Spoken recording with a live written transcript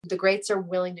The greats are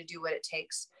willing to do what it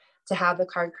takes to have the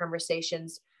hard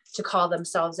conversations, to call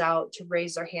themselves out, to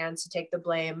raise their hands, to take the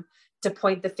blame, to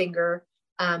point the finger,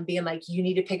 being like, you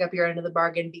need to pick up your end of the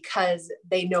bargain, because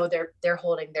they know they're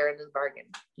holding their end of the bargain.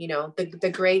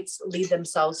 The greats lead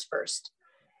themselves first,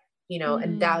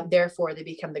 and that therefore they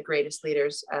become the greatest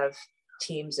leaders of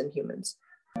teams and humans.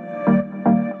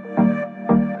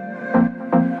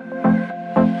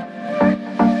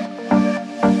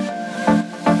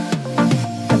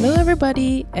 Hello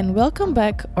everybody, and welcome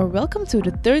back, or welcome to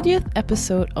the 30th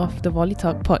episode of the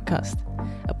VolleyTalk podcast,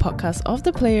 a podcast of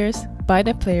the players, by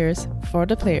the players, for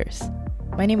the players.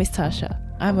 My name is Tasha.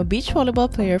 I'm a beach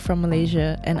volleyball player from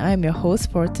Malaysia, and I am your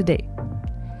host for today.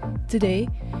 Today,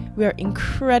 we are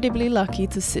incredibly lucky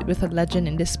to sit with a legend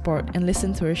in this sport and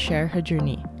listen to her share her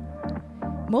journey.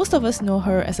 Most of us know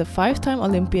her as a 5-time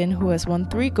Olympian who has won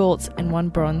 3 golds and 1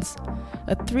 bronze,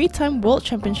 a 3-time World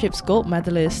Championships gold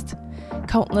medalist,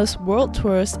 countless world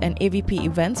tours and AVP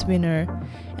events winner,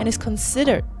 and is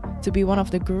considered to be one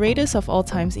of the greatest of all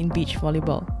times in beach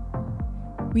volleyball.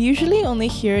 We usually only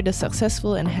hear the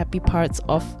successful and happy parts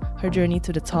of her journey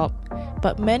to the top,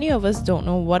 but many of us don't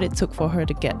know what it took for her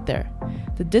to get there.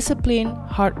 The discipline,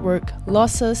 hard work,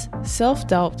 losses,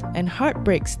 self-doubt, and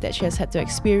heartbreaks that she has had to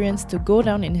experience to go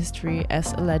down in history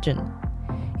as a legend.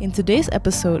 In today's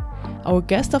episode, our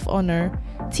guest of honor,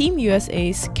 Team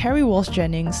USA's Kerri Walsh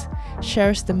Jennings,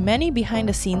 shares the many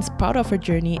behind-the-scenes part of her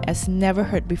journey as never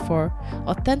heard before,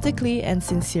 authentically and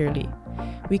sincerely.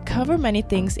 We cover many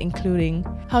things, including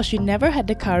how she never had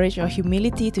the courage or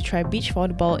humility to try beach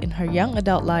volleyball in her young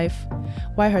adult life,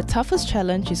 why her toughest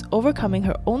challenge is overcoming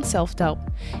her own self-doubt,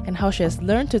 and how she has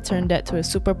learned to turn that to a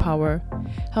superpower,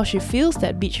 how she feels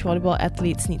that beach volleyball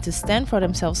athletes need to stand for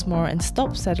themselves more and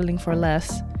stop settling for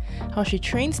less, how she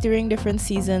trains during different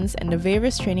seasons and the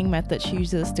various training methods she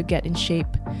uses to get in shape,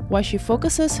 why she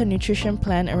focuses her nutrition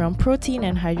plan around protein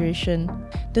and hydration,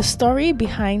 the story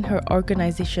behind her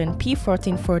organization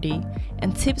P1440,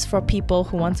 and tips for people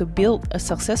who want to build a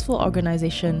successful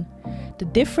organization, the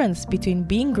difference between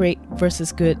being great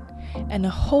versus good, and a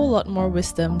whole lot more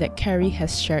wisdom that Kerri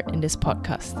has shared in this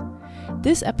podcast.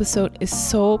 This episode is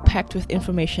so packed with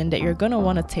information that you're gonna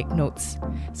want to take notes.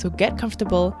 So get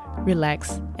comfortable,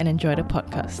 relax, and enjoy the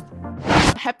podcast.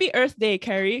 Happy Earth Day,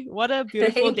 Kerri. What a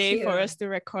beautiful day for us to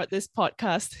record this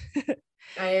podcast.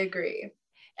 I agree.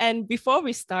 And before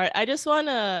we start, I just want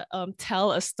to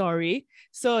tell a story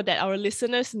so that our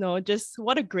listeners know just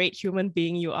what a great human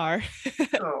being you are.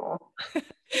 Oh.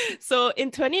 So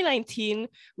in 2019,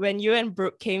 when you and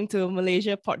Brooke came to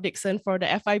Malaysia Port Dickson for the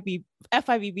FIVB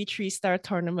 3-star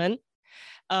tournament,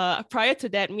 prior to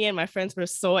that, me and my friends were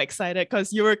so excited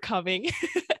because you were coming.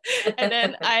 And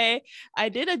then I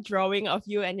did a drawing of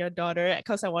you and your daughter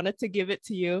because I wanted to give it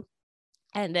to you.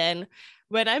 And then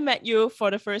when I met you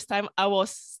for the first time, I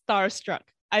was starstruck.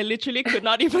 I literally could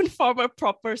not even form a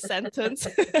proper sentence.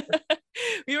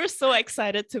 We were so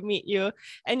excited to meet you,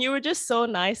 and you were just so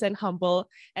nice and humble.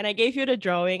 And I gave you the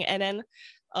drawing, and then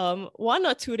 1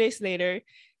 or 2 days later,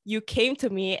 you came to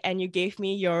me and you gave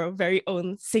me your very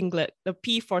own singlet, the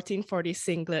P1440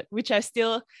 singlet, which I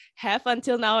still have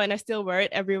until now, and I still wear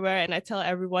it everywhere. And I tell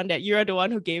everyone that you're the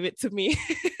one who gave it to me.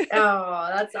 Oh,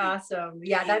 that's awesome.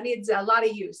 Yeah, that needs a lot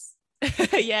of use.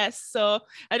 Yes, so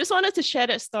I just wanted to share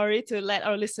that story to let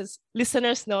our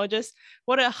listeners know just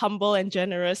what a humble and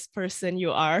generous person you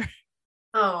are.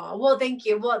 Oh, well, thank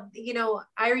you. Well,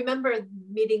 I remember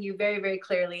meeting you very, very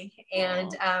clearly. And,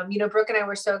 Brooke and I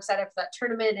were so excited for that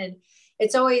tournament. And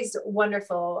it's always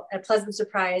wonderful, a pleasant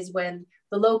surprise when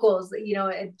the locals,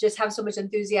 just have so much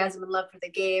enthusiasm and love for the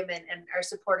game and are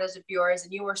supporters of yours.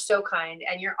 And you were so kind,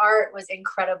 and your art was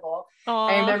incredible.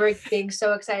 Aww. I remember being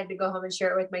so excited to go home and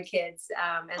share it with my kids,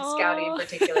 and Scouty in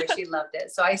particular. She loved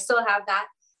it. So I still have that.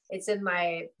 It's in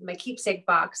my keepsake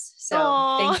box.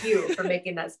 So Thank you for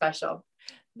making that special.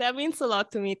 That means a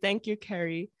lot to me. Thank you,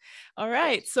 Kerri. All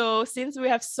right. So since we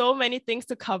have so many things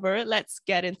to cover, let's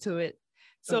get into it.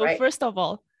 So First of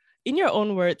all, in your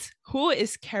own words, who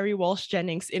is Kerri Walsh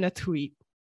Jennings in a tweet?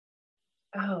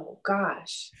 Oh,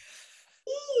 gosh.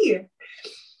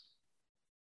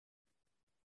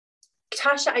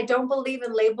 Tasha, I don't believe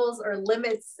in labels or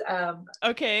limits.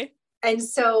 Okay. And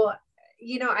so,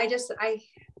 I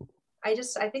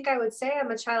think I would say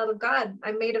I'm a child of God.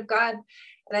 I'm made of God,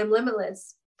 and I'm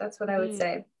limitless. That's what I would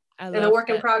say. And a work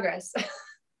in progress.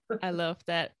 I love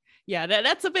that. Yeah,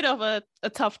 that's a bit of a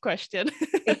tough question.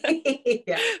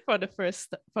 Yeah. For the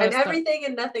first and everything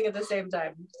and nothing at the same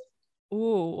time.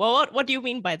 Ooh, well, what do you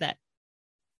mean by that?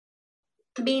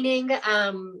 Meaning,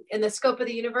 in the scope of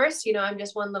the universe, I'm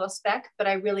just one little speck, but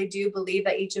I really do believe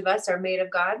that each of us are made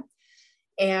of God.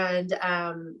 And,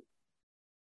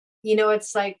 you know,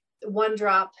 it's like one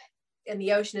drop in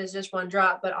the ocean is just one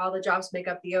drop, but all the drops make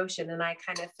up the ocean. And I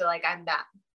kind of feel like I'm that,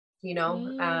 you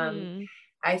know.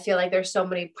 I feel like there's so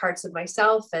many parts of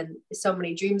myself and so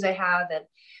many dreams I have and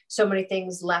so many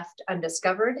things left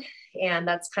undiscovered. And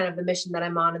that's kind of the mission that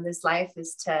I'm on in this life,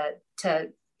 is to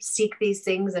seek these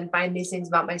things and find these things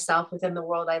about myself within the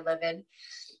world I live in,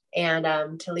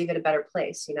 and to leave it a better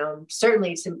place, you know,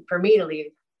 certainly for me to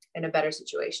leave in a better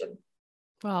situation.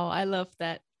 Wow, I love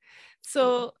that.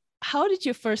 So how did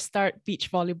you first start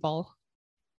beach volleyball?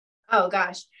 Oh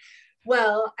gosh.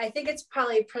 Well, I think it's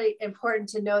probably pretty important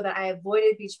to know that I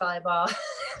avoided beach volleyball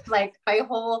like my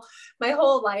whole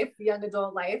life, young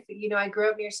adult life. You know, I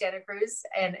grew up near Santa Cruz,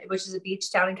 which is a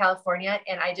beach town in California,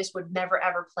 and I just would never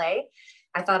ever play.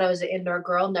 I thought I was an indoor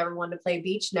girl, never wanted to play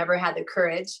beach, never had the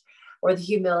courage or the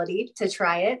humility to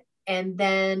try it. And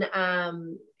then,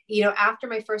 you know, after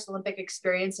my first Olympic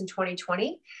experience in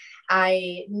 2020,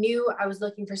 I knew I was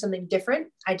looking for something different.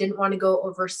 I didn't want to go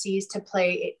overseas to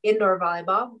play indoor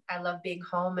volleyball. I love being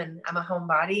home, and I'm a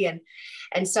homebody.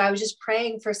 And so I was just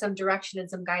praying for some direction and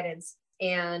some guidance.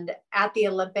 And at the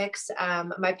Olympics,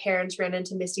 my parents ran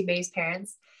into Misty May's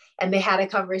parents, and they had a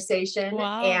conversation.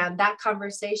 Wow. And that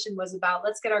conversation was about,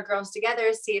 let's get our girls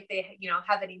together, see if they, you know,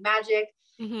 have any magic.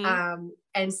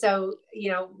 And so, you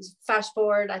know, fast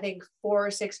forward, I think 4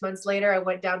 or 6 months later, I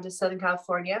went down to Southern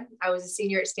California. I was a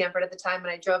senior at Stanford at the time, and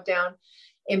I drove down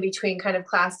in between kind of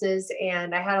classes,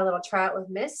 and I had a little tryout with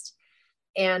Mist,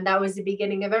 and that was the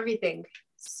beginning of everything.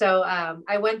 So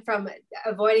I went from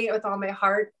avoiding it with all my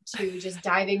heart to just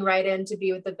diving right in to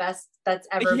be with the best that's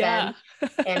ever been.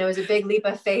 And it was a big leap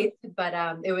of faith, but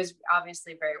it was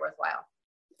obviously very worthwhile.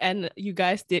 And you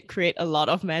guys did create a lot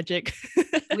of magic.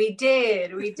 We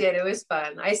did. It was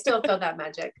fun. I still feel that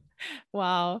magic.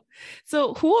 Wow.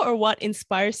 So who or what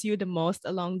inspires you the most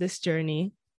along this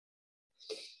journey?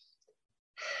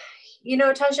 You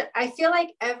know, Tasha, I feel like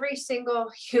every single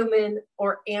human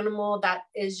or animal that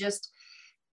is just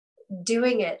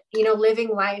doing it, you know, living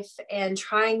life and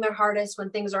trying their hardest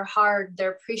when things are hard.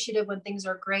 They're appreciative when things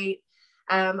are great.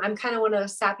 I'm kind of one of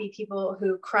those sappy people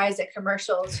who cries at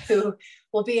commercials, who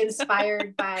will be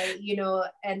inspired by, you know,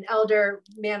 an elder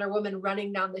man or woman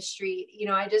running down the street. You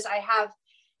know, I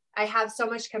have so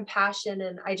much compassion,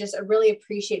 and I just really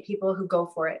appreciate people who go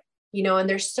for it, you know, and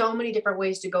there's so many different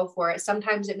ways to go for it.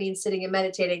 Sometimes it means sitting and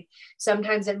meditating.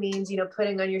 Sometimes it means, you know,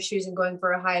 putting on your shoes and going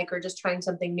for a hike, or just trying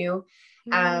something new.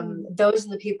 Those are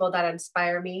the people that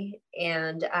inspire me,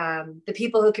 and the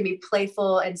people who can be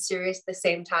playful and serious at the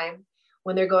same time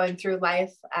when they're going through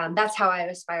life. That's how I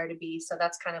aspire to be. So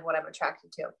that's kind of what I'm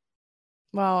attracted to.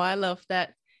 Wow, I love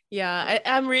that. Yeah,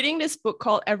 I'm reading this book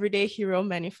called Everyday Hero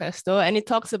Manifesto, and it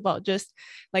talks about just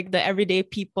like the everyday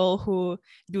people who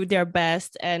do their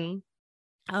best. And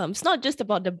it's not just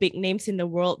about the big names in the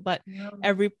world, but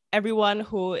everyone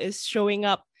who is showing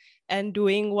up and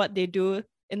doing what they do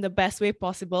in the best way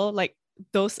possible. Like,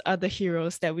 those are the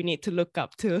heroes that we need to look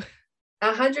up to.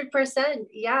 100%.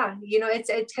 Yeah. You know, it's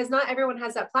because not everyone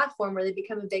has that platform where they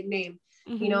become a big name,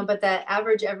 you know, but that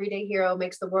average everyday hero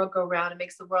makes the world go round. It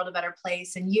makes the world a better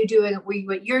place. And you doing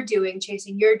what you're doing,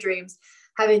 chasing your dreams,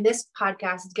 having this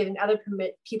podcast is giving other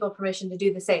people permission to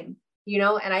do the same, you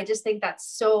know? And I just think that's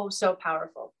so, so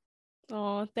powerful.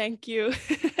 Oh, thank you.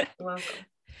 You're welcome.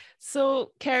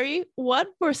 So, Kerri, what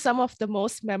were some of the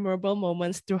most memorable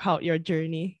moments throughout your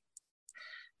journey?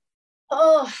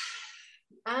 Oh,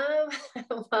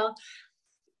 well,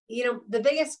 you know, the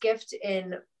biggest gift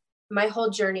in my whole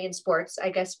journey in sports,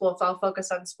 I guess, well, if I'll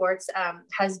focus on sports,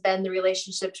 has been the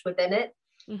relationships within it.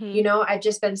 You know, I've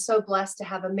just been so blessed to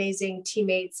have amazing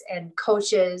teammates and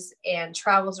coaches and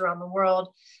travels around the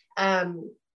world.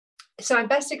 So my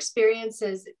best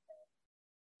experiences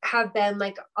have been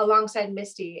like alongside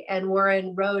Misty, and we're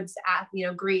in Rhodes at, you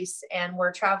know, Greece, and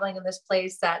we're traveling in this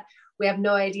place that we have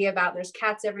no idea about. There's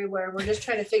cats everywhere, and we're just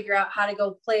trying to figure out how to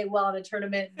go play well in a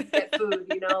tournament and get food,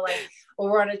 you know, like,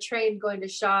 or we're on a train going to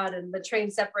Shad, and the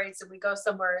train separates and we go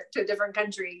somewhere to a different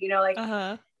country, you know, like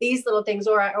these little things,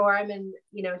 or I'm in,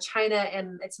 you know, China,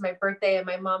 and it's my birthday, and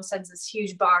my mom sends this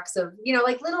huge box of, you know,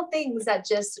 like little things that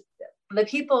just the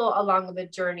people along the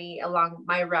journey, along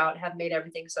my route, have made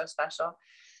everything so special.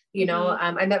 You know,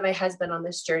 I met my husband on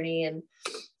this journey,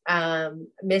 and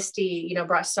Misty, you know,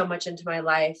 brought so much into my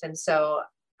life. And so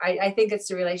I think it's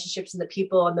the relationships and the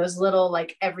people and those little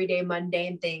like everyday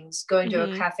mundane things, going to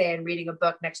a cafe and reading a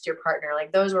book next to your partner.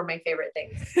 Like, those were my favorite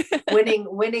things.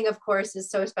 Winning, of course, is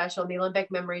so special. And the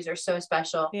Olympic memories are so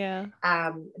special. Yeah.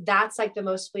 That's like the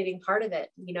most fleeting part of it,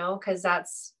 you know, because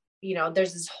that's, you know,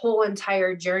 there's this whole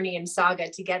entire journey and saga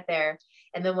to get there.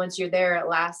 And then once you're there, it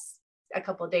lasts a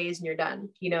couple of days and you're done,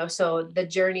 so the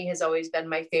journey has always been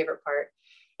my favorite part,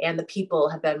 and the people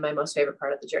have been my most favorite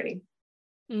part of the journey.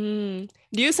 Do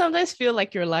you sometimes feel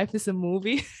like your life is a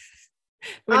movie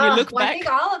when you look back? I think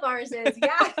all of ours is,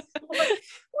 yeah.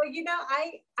 well,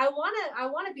 I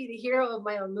want to be the hero of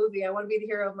my own movie. I want to be the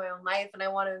hero of my own life, and I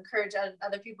want to encourage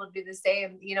other people to do the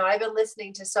same. I've been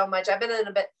listening to so much. I've been in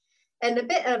a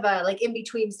bit of a like in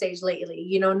between stage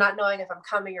lately, not knowing if I'm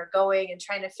coming or going, and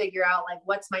trying to figure out like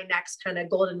what's my next kind of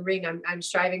golden ring I'm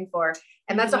striving for.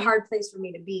 And that's a hard place for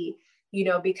me to be,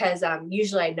 because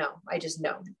usually I just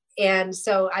know. And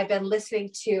so I've been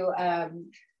listening to a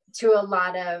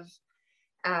lot of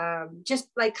just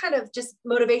like kind of just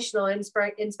motivational,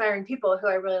 inspiring people who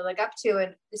I really look up to.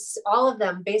 And all of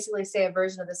them basically say a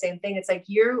version of the same thing. It's like,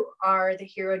 you are the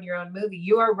hero in your own movie.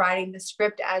 You are writing the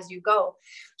script as you go.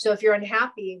 So if you're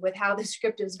unhappy with how the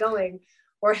script is going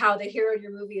or how the hero in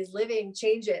your movie is living,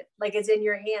 change it. Like, it's in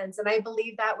your hands. And I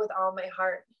believe that with all my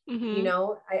heart.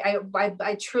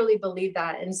 I truly believe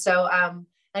that. And so,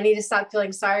 I need to stop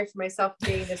feeling sorry for myself for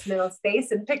being in this middle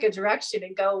space and pick a direction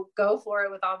and go for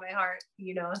it with all my heart,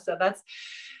 so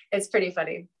it's pretty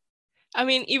funny. I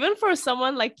mean, even for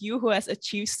someone like you who has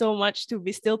achieved so much to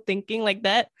be still thinking like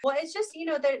that. Well, it's just,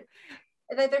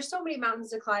 there's so many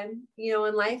mountains to climb,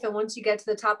 in life. And once you get to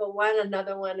the top of one,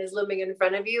 another one is looming in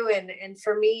front of you. And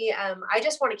for me, I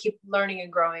just want to keep learning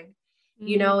and growing,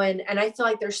 and I feel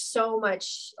like there's so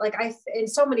much, like in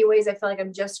so many ways, I feel like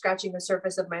I'm just scratching the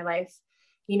surface of my life.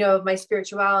 Of my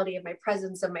spirituality, of my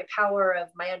presence, of my power, of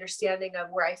my understanding of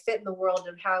where I fit in the world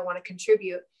and how I want to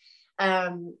contribute.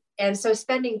 And so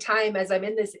spending time as I'm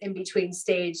in this in-between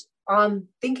stage on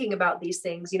thinking about these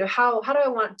things, how do I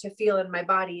want to feel in my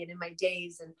body and in my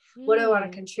days, and what do I want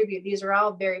to contribute? These are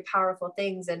all very powerful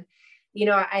things. And,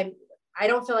 I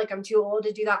don't feel like I'm too old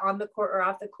to do that on the court or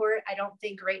off the court. I don't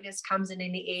think greatness comes in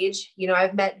any age.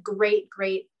 I've met great,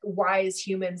 wise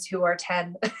humans who are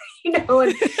 10,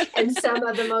 and some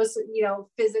of the most,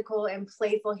 physical and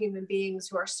playful human beings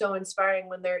who are so inspiring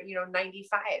when they're,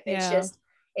 95. It's just,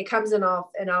 it comes in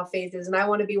all phases. And I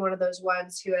want to be one of those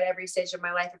ones who at every stage of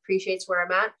my life appreciates where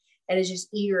I'm at and is just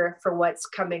eager for what's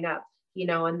coming up,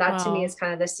 and that to me is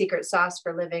kind of the secret sauce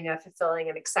for living a fulfilling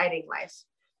and exciting life,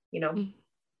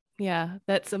 Yeah,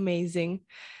 that's amazing.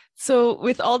 So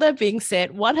with all that being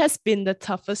said, what has been the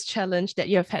toughest challenge that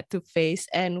you have had to face,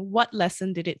 and what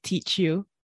lesson did it teach you?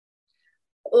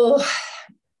 Oh,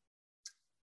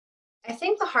 I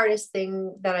think the hardest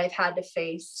thing that I've had to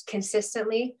face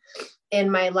consistently in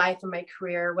my life and my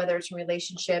career, whether it's in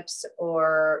relationships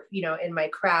or, in my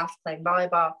craft, playing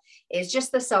volleyball, is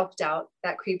just the self-doubt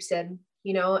that creeps in.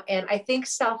 And I think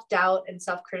self-doubt and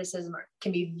self-criticism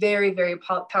can be very, very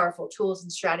powerful tools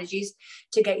and strategies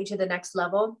to get you to the next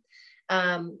level.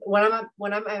 When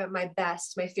I'm at my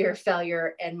best, my fear of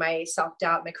failure and my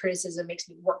self-doubt, my criticism makes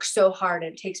me work so hard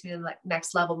and it takes me to the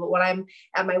next level. But when I'm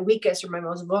at my weakest or my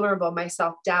most vulnerable, my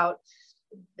self-doubt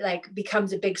like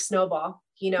becomes a big snowball,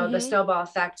 the snowball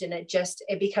effect. And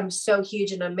it becomes so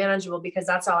huge and unmanageable because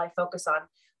that's all I focus on,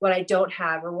 what I don't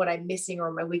have or what I'm missing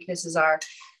or my weaknesses are.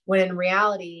 When in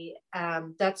reality,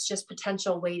 that's just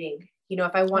potential waiting.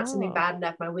 If I want something bad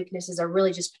enough, my weaknesses are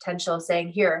really just potential saying,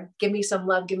 here, give me some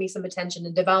love, give me some attention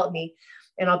and develop me,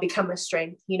 and I'll become a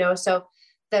strength, so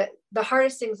the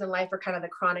hardest things in life are kind of the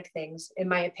chronic things, in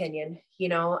my opinion,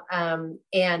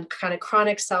 and kind of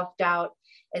chronic self-doubt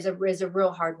is a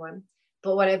real hard one.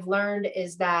 But what I've learned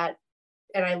is that,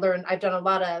 and I've done a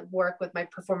lot of work with my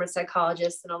performance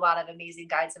psychologists and a lot of amazing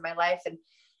guides in my life. And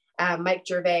Mike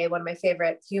Gervais, one of my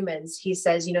favorite humans, he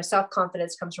says,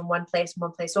 self-confidence comes from one place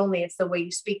only. It's the way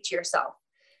you speak to yourself.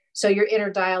 So your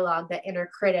inner dialogue, that inner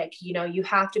critic, you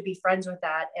have to be friends with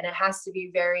that. And it has to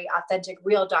be very authentic,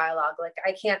 real dialogue. Like,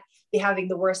 I can't be having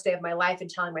the worst day of my life and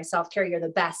telling myself, Kerri, you're the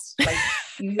best. Like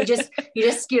you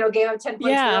just gave up 10 points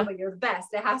in a row, but you're the best.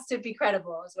 It has to be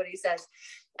credible is what he says.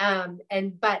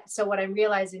 So what I'm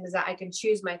realizing is that I can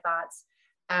choose my thoughts.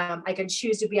 I can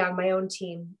choose to be on my own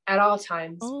team at all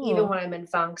times, even when I'm in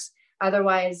funks.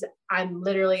 Otherwise, I'm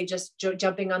literally just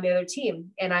jumping on the other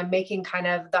team, and I'm making kind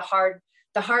of the hard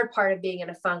part of being in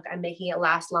a funk. I'm making it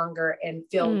last longer and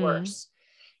feel worse.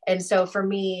 And so for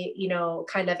me,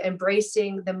 kind of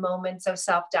embracing the moments of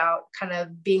self-doubt, kind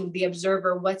of being the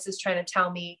observer, what's this trying to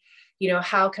tell me?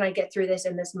 How can I get through this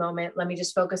in this moment? Let me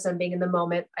just focus on being in the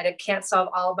moment. I can't solve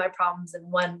all of my problems in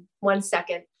one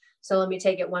second. So let me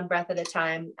take it one breath at a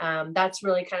time. That's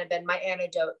really kind of been my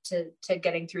antidote to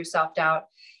getting through self-doubt,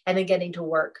 and then getting to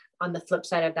work on the flip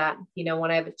side of that,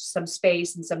 when I have some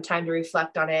space and some time to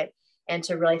reflect on it and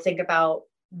to really think about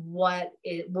what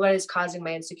is causing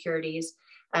my insecurities.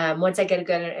 Once I get a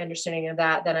good understanding of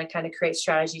that, then I kind of create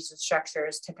strategies and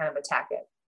structures to kind of attack it.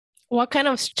 What kind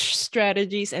of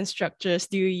strategies and structures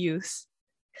do you use?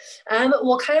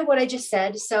 Well, kind of what I just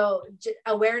said. So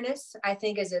awareness, I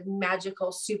think, is a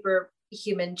magical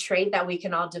superhuman trait that we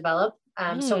can all develop.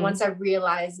 So once I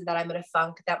realize that I'm in a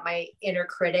funk, that my inner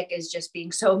critic is just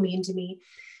being so mean to me,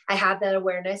 I have that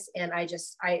awareness, and I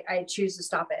choose to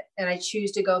stop it. And I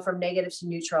choose to go from negative to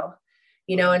neutral,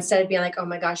 instead of being like, oh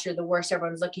my gosh, you're the worst,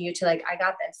 everyone's looking at you, to like, I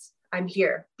got this. I'm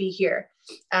here, be here.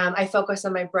 I focus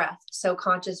on my breath. So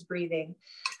conscious breathing.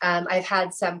 I've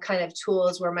had some kind of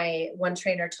tools where my one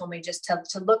trainer told me just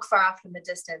to look far off in the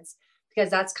distance, because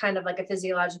that's kind of like a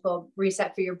physiological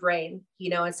reset for your brain.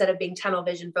 Instead of being tunnel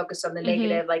vision focused on the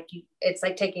negative, it's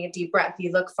like taking a deep breath.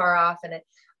 You look far off, and it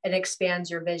expands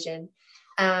your vision.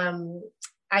 So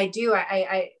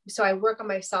I work on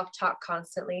my self-talk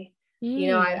constantly.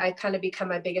 I kind of become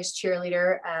my biggest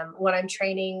cheerleader. When I'm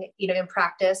training, in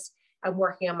practice, I'm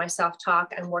working on my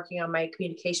self-talk. I'm working on my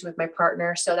communication with my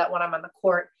partner, so that when I'm on the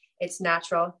court, it's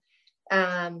natural.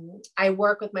 I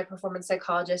work with my performance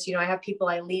psychologist. I have people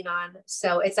I lean on.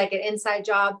 So it's like an inside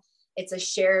job. It's a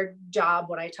shared job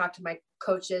when I talk to my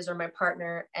coaches or my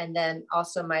partner, and then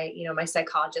also my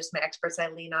psychologist, my experts I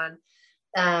lean on.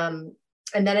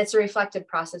 And then it's a reflective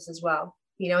process as well,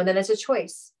 and then it's a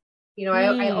choice.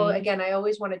 I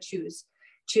always want to choose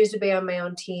to be on my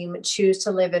own team, choose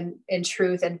to live in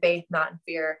truth and faith, not in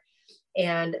fear.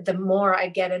 And the more I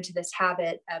get into this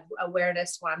habit of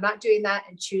awareness when I'm not doing that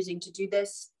and choosing to do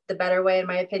this the better way, in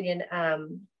my opinion,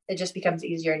 it just becomes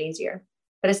easier and easier.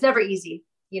 But it's never easy.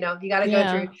 You got to go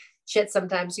through shit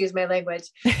sometimes, use my language,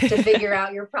 to figure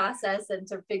out your process and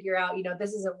to figure out,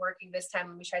 this isn't working this time,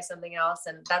 let me try something else.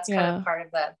 And that's kind of part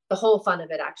of the whole fun of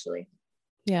it, actually.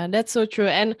 Yeah, that's so true.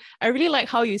 And I really like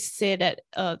how you say that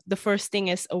the first thing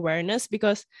is awareness,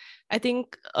 because I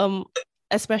think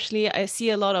especially I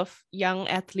see a lot of young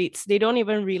athletes, they don't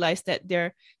even realize that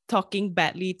they're talking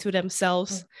badly to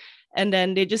themselves. And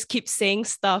then they just keep saying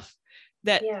stuff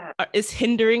that is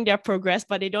hindering their progress,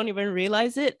 but they don't even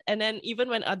realize it. And then even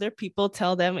when other people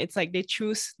tell them, it's like they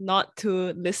choose not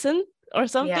to listen or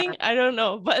something. I don't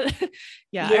know. But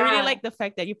I really like the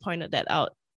fact that you pointed that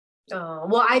out. Oh,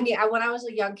 well, I mean, when I was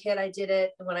a young kid, I did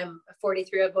it. When I'm a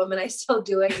 43-year-old woman, I still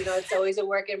do it. It's always a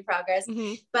work in progress.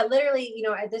 But literally,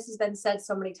 this has been said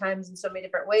so many times in so many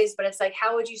different ways, but it's like,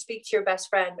 how would you speak to your best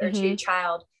friend or to your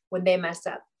child when they mess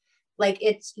up? Like,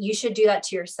 you should do that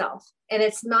to yourself. And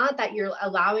it's not that you're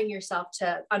allowing yourself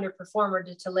to underperform or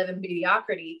to live in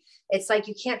mediocrity. It's like,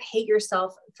 you can't hate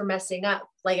yourself for messing up.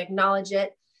 Like, acknowledge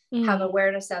it, have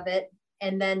awareness of it,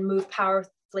 and then move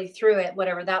powerfully through it,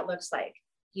 whatever that looks like.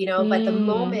 But the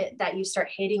moment that you start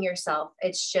hating yourself,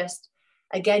 it's just,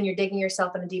 again, you're digging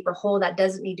yourself in a deeper hole that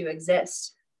doesn't need to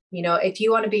exist. If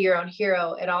you want to be your own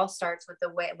hero, it all starts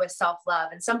with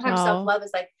self-love. And sometimes self-love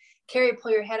is like, Kerri,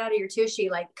 pull your head out of your tushy,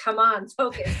 like, come on,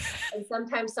 focus. And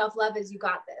sometimes self-love is, you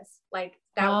got this. Like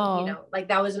that, like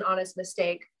that was an honest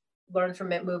mistake. Learn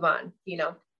from it, move on,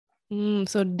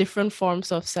 So different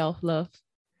forms of self-love.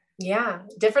 Yeah.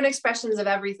 Different expressions of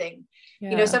everything.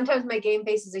 Sometimes my game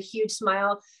face is a huge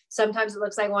smile. Sometimes it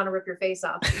looks like I want to rip your face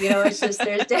off. It's just,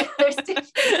 there's different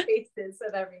faces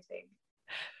of everything.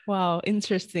 Wow.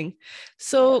 Interesting.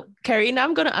 So Kerri, now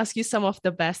I'm going to ask you some of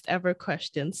the best ever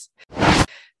questions.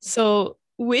 So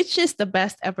which is the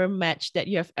best ever match that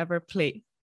you have ever played?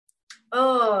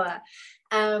 The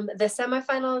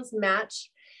semifinals match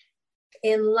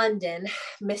in London,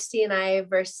 Misty and I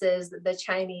versus the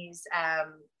Chinese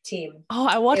team. Oh,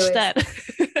 I watched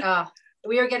that.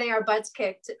 We were getting our butts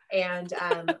kicked, and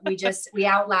we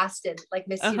outlasted, like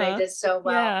Misty and I did so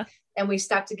well, and we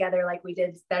stuck together like we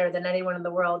did better than anyone in the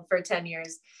world for 10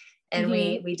 years, and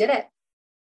we did it.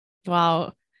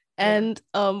 Wow. And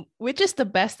which is the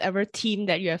best ever team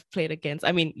that you have played against?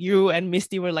 I mean, you and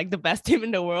Misty were like the best team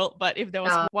in the world, but if there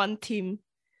was one team.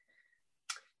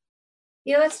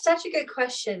 That's such a good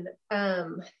question.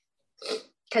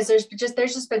 Because there's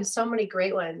just been so many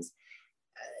great ones.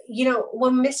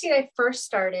 When Misty and I first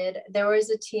started, there was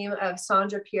a team of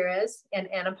Sandra Perez and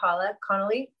Anna Paula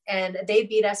Connolly, and they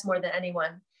beat us more than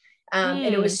anyone. And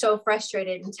it was so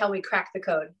frustrating until we cracked the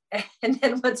code. And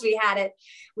then once we had it,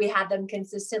 we had them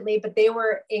consistently, but they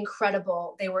were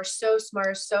incredible. They were so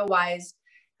smart, so wise,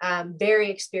 very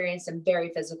experienced and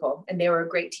very physical. And they were a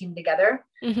great team together.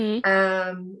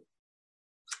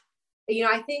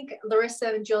 I think Larissa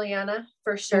and Juliana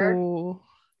for sure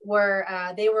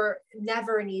they were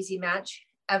never an easy match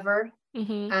ever.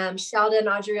 Shelda and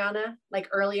Adriana, like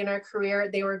early in our career,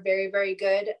 they were very, very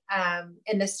good. And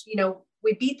this,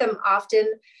 we beat them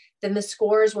often, then the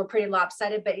scores were pretty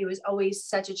lopsided, but it was always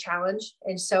such a challenge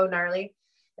and so gnarly.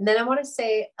 And then I want to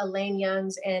say Elaine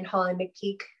Youngs and Holly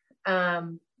McPeak.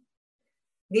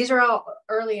 These are all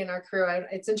early in our career.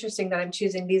 It's interesting that I'm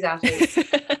choosing these athletes.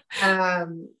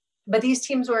 But these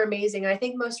teams were amazing. I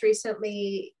think most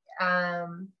recently,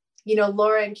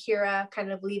 Laura and Kira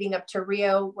kind of leading up to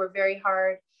Rio were very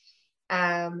hard.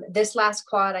 This last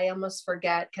quad, I almost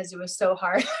forget because it was so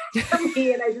hard for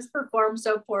me and I just performed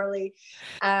so poorly.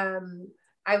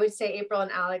 I would say April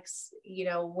and Alex,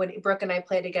 when Brooke and I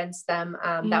played against them,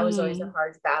 that was always a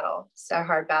hard battle.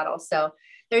 So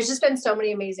there's just been so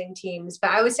many amazing teams, but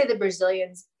I would say the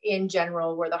Brazilians in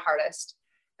general were the hardest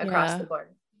across the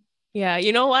board. Yeah.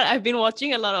 You know what? I've been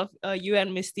watching a lot of you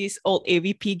and Misty's old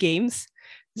AVP games.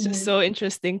 It's just so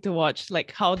interesting to watch,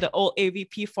 like how the old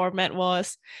AVP format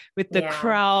was with the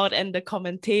crowd and the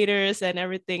commentators and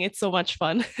everything. It's so much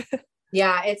fun.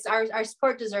 Yeah, it's our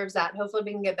sport deserves that. Hopefully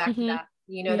we can get back to that.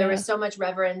 There was so much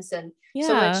reverence and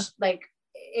so much, like,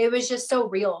 it was just so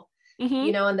real,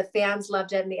 and the fans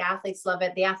loved it and the athletes love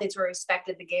it. The athletes were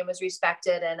respected. The game was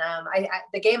respected. And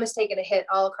the game has taken a hit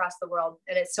all across the world.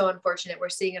 And it's so unfortunate. We're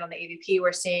seeing it on the AVP.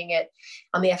 We're seeing it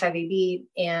on the FIVB.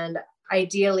 And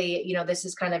ideally, this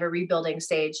is kind of a rebuilding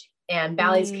stage. And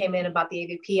Bally's came in and bought the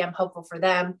AVP. I'm hopeful for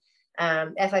them.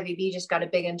 FIVB just got a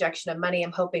big injection of money.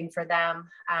 I'm hoping for them.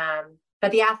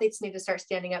 But the athletes need to start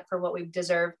standing up for what we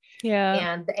deserve.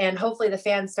 Yeah. And hopefully the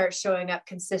fans start showing up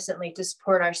consistently to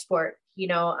support our sport.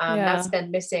 That's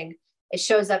been missing. It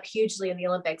shows up hugely in the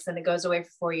Olympics and it goes away for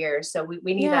 4 years. So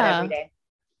we need that every day.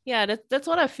 Yeah, that's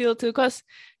what I feel too. Because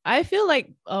I feel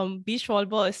like beach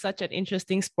volleyball is such an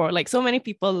interesting sport. Like so many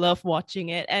people love watching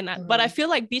it. But I feel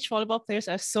like beach volleyball players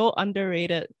are so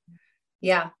underrated.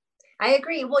 Yeah, I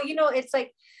agree. Well, it's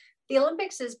like the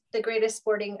Olympics is the greatest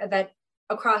sporting event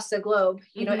across the globe,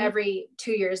 every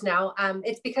 2 years now.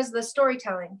 It's because of the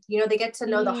storytelling, they get to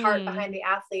know the heart behind the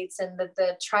athletes and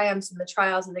the triumphs and the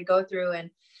trials that they go through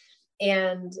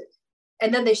and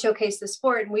then they showcase the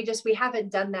sport. And we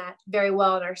haven't done that very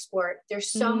well in our sport. There's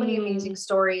so many amazing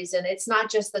stories, and it's not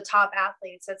just the top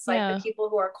athletes. It's like the people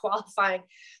who are qualifying,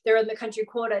 they're in the country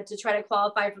quota to try to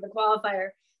qualify for the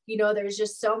qualifier. There's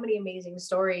just so many amazing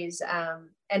stories.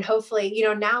 And hopefully,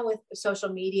 now with social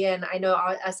media, and I know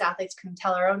us athletes can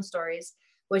tell our own stories,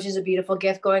 which is a beautiful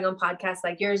gift. Going on podcasts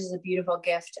like yours is a beautiful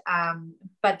gift.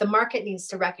 But the market needs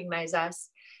to recognize us.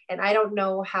 And I don't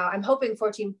know how. I'm hoping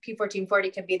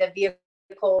P1440 can be the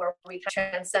vehicle where we can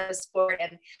transcend the sport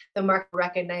and the market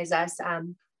recognize us.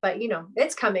 But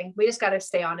it's coming. We just got to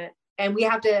stay on it. And we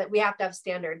have to have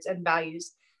standards and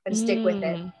values and stick with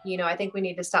it. I think we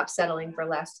need to stop settling for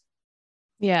less.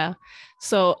 Yeah.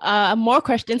 So more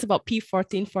questions about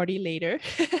P1440 later.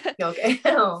 Okay.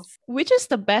 Which is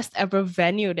the best ever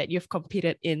venue that you've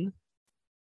competed in?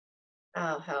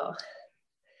 Oh, hell.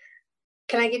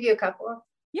 Can I give you a couple?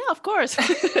 Yeah, of course.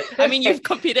 I mean, you've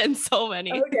competed in so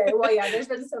many. Okay. Well, yeah, there's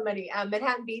been so many.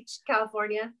 Manhattan Beach,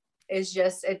 California is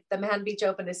the Manhattan Beach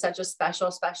Open is such a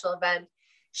special, special event.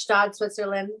 Stade,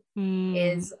 Switzerland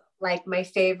is like my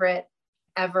favorite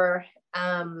ever.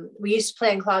 We used to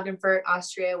play in Klagenfurt,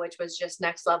 Austria, which was just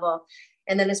next level.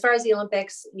 And then as far as the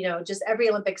Olympics, just every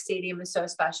Olympic stadium is so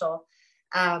special.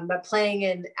 But playing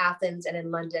in Athens and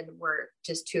in London were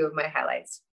just two of my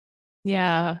highlights.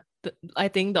 Yeah, I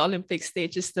think the Olympic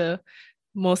stage is the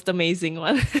most amazing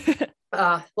one.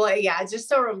 Well, yeah, it's just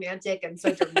so romantic and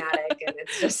so dramatic. And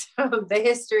it's just the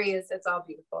history it's all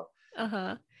beautiful.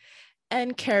 Uh-huh.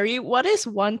 And Kerri, what is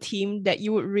one team that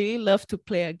you would really love to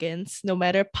play against, no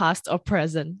matter past or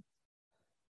present?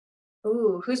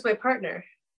 Ooh, who's my partner?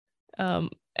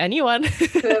 Anyone.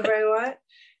 Whoever I want.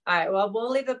 All right, well, we'll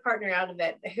leave the partner out of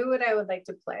it. Who would I like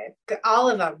to play? All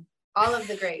of them, all of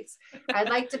the greats. I'd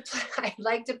like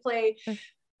to play.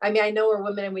 I mean, I know we're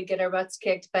women and we get our butts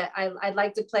kicked, but I'd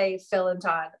like to play Phil and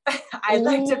Todd. I'd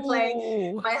like to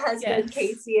play my husband,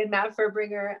 Casey, and Matt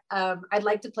Furbringer. I'd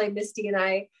like to play Misty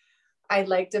and I'd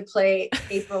like to play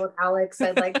April and Alex.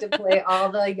 I'd like to play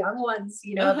all the young ones,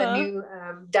 the new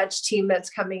Dutch team that's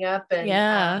coming up,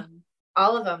 and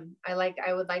all of them. I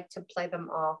would like to play them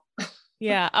all.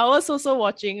 Yeah, I was also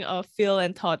watching Phil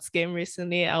and Todd's game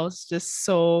recently. I was just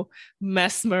so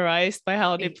mesmerized by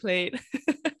how they played.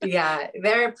 Yeah,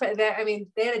 they're. I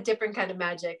mean, they had a different kind of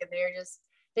magic, and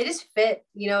they just fit.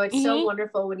 It's so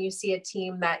wonderful when you see a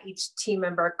team that each team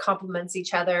member complements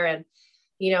each other, and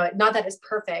not that it's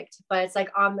perfect, but it's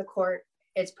like on the court,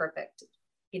 it's perfect.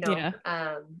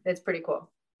 It's pretty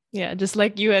cool. Yeah, just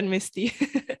like you and Misty.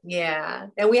 Yeah,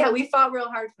 and we fought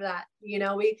real hard for that.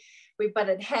 We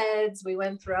butted heads. We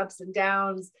went through ups and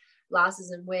downs,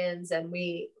 losses and wins, and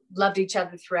we loved each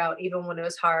other throughout, even when it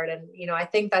was hard. And, you know, I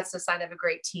think that's a sign of a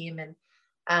great team. And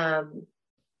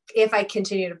if I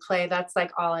continue to play, that's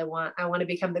like all I want. I want to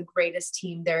become the greatest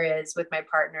team there is with my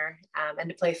partner, and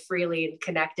to play freely and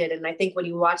connected. And I think when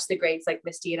you watch the greats like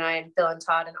Misty and I and Phil and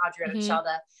Todd and Adriana and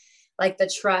Shelda, like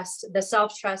the trust, the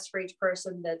self-trust for each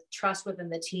person, the trust within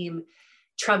the team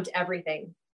trumped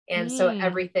everything. And so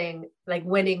everything, like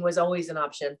winning was always an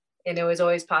option, and it was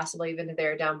always possible, even if they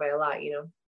were down by a lot, you know?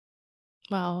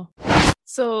 Wow.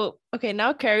 So, okay,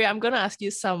 now, Kerri, I'm going to ask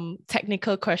you some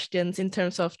technical questions in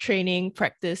terms of training,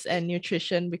 practice, and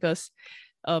nutrition, because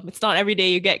it's not every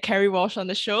day you get Kerri Walsh on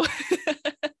the show.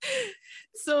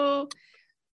 So,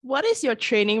 what is your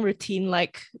training routine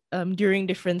like during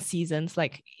different seasons,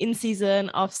 like in season,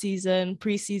 off season,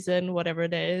 pre-season, whatever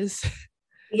there is?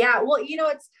 Yeah, well, you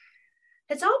know,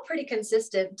 it's all pretty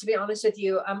consistent, to be honest with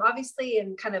you. Obviously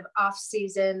in kind of off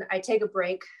season, I take a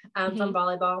break from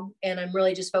volleyball, and I'm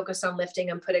really just focused on lifting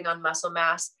and putting on muscle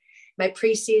mass. My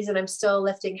preseason, I'm still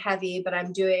lifting heavy, but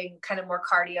I'm doing kind of more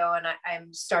cardio, and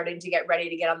I'm starting to get ready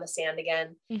to get on the sand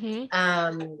again.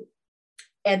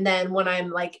 And then when I'm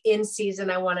like in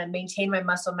season, I want to maintain my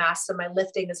muscle mass. So my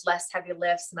lifting is less heavy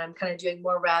lifts, and I'm kind of doing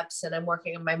more reps, and I'm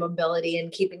working on my mobility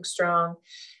and keeping strong.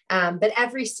 But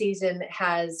every season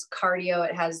has cardio,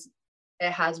 it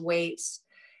has weights,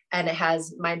 and it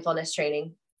has mindfulness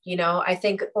training. You know, I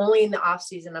think only in the off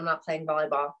season, I'm not playing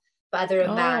volleyball, but other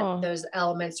than that, those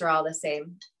elements are all the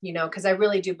same, you know, because I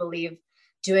really do believe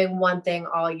doing one thing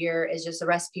all year is just a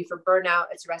recipe for burnout.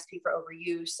 It's a recipe for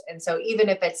overuse. And so even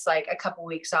if it's like a couple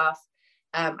weeks off,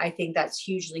 I think that's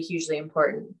hugely, hugely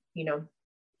important, you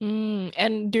know?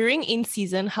 And during in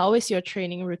season, how is your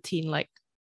training routine like?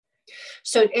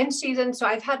 So in season, so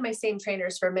I've had my same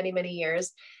trainers for many, many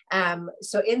years.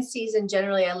 So in season,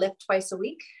 generally I lift twice a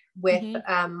week with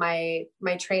my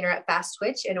trainer at Fast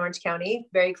Twitch in Orange County,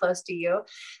 very close to you.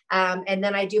 And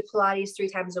then I do Pilates 3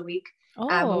 times a week.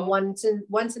 Once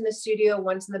in the studio,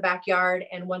 once in the backyard,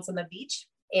 and once on the beach.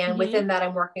 And within that,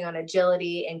 I'm working on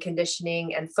agility and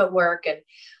conditioning and footwork, and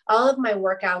all of my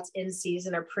workouts in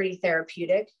season are pretty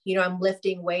therapeutic. You know, I'm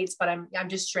lifting weights, but I'm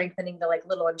just strengthening the like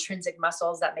little intrinsic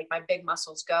muscles that make my big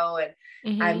muscles go.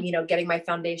 And I'm, you know, getting my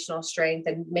foundational strength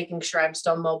and making sure I'm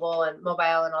still mobile and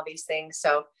all these things.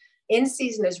 So in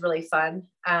season is really fun.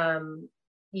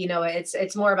 You know,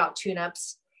 it's more about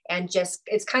tune-ups. And just,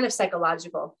 it's kind of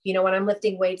psychological, you know, when I'm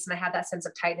lifting weights and I have that sense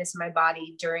of tightness in my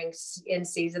body during in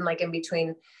season, like in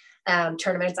between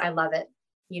tournaments, I love it.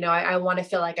 You know, I want to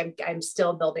feel like I'm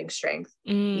still building strength,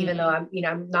 even though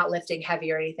I'm not lifting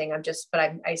heavy or anything.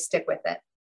 But I stick with it.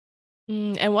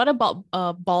 And what about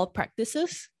ball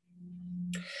practices?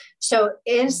 So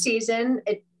in season,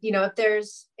 you know,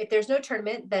 if there's no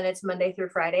tournament, then it's Monday through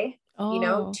Friday, you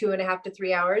know, 2.5 to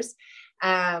 3 hours.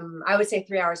 I would say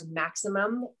 3 hours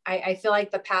maximum. I feel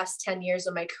like the past 10 years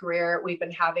of my career, we've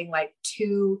been having like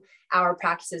 2-hour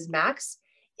practices max.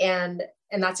 And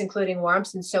that's including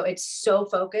warm-ups. And so it's so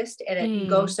focused, and you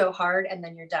go so hard, and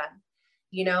then you're done.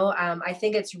 You know, I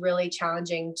think it's really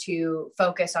challenging to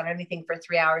focus on anything for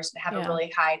 3 hours and have a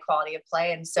really high quality of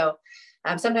play. And so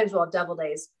sometimes we'll have double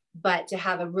days, but to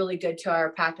have a really good 2-hour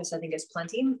practice, I think is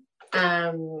plenty.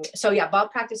 So yeah, ball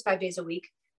practice 5 days a week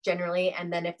generally.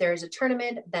 And then if there's a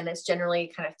tournament, then it's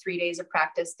generally kind of 3 days of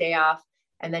practice, day off,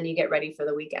 and then you get ready for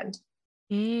the weekend.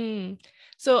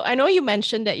 So I know you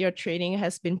mentioned that your training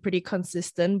has been pretty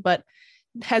consistent, but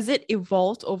has it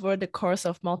evolved over the course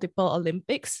of multiple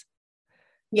Olympics?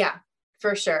 Yeah,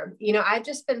 for sure. You know, I've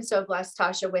just been so blessed,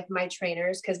 Tasha, with my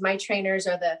trainers, because my trainers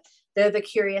are they're the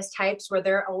curious types where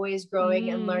they're always growing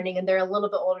and learning, and they're a little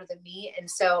bit older than me. And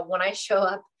so when I show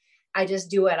up, I just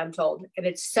do what I'm told. And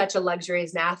it's such a luxury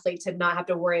as an athlete to not have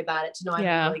to worry about it, to know I'm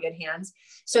in really good hands.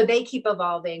 So they keep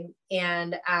evolving,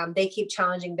 and they keep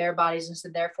challenging their bodies. And so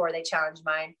therefore they challenge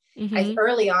mine.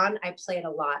 Early on, I played a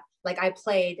lot. Like I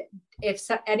played, if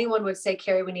anyone would say,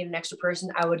 Kerri, we need an extra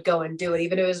person, I would go and do it,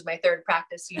 even if it was my third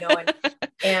practice, you know,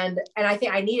 and I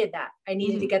think I needed that. I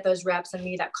needed to get those reps. I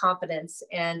needed that confidence.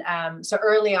 And so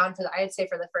early on, I'd say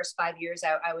for the first 5 years,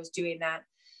 I was doing that.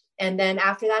 And then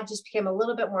after that, just became a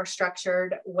little bit more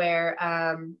structured, where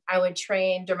I would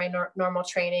train during my normal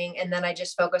training, and then I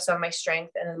just focus on my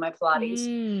strength and then my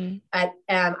Pilates.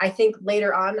 I think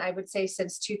later on, I would say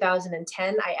since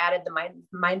 2010, I added the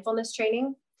mindfulness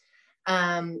training.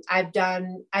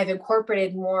 I've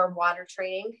incorporated more water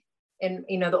training. And,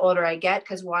 you know, the older I get,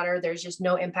 because water, there's just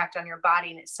no impact on your body,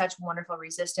 and it's such wonderful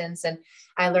resistance. And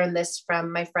I learned this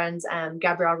from my friends,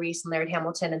 Gabrielle Reese and Laird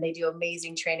Hamilton, and they do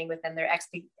amazing training within their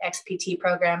XPT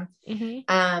program.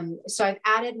 So I've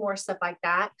added more stuff like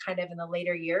that kind of in the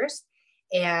later years.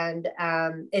 And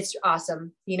it's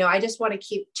awesome. You know, I just want to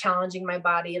keep challenging my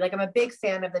body. Like, I'm a big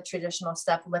fan of the traditional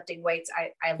stuff, lifting weights.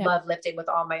 I love lifting with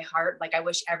all my heart. Like, I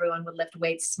wish everyone would lift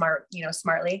weights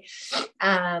smartly,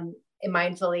 and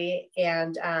mindfully.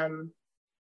 And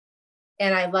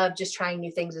I love just trying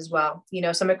new things as well. You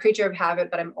know, so I'm a creature of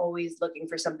habit, but I'm always looking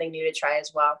for something new to try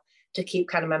as well, to keep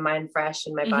kind of my mind fresh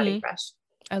and my body fresh.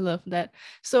 I love that.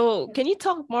 So can you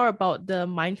talk more about the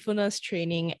mindfulness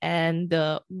training and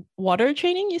the water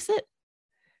training you said?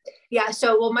 Yeah.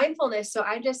 So, well, mindfulness. So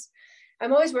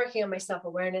I'm always working on my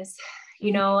self-awareness.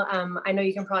 You know, I know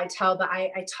you can probably tell, but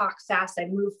I talk fast, I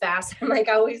move fast. I'm like,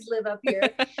 I always live up here.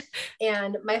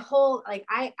 And my whole, like,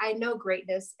 I know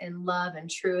greatness and love and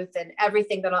truth and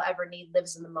everything that I'll ever need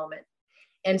lives in the moment.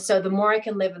 And so the more I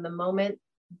can live in the moment,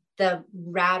 the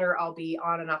radder I'll be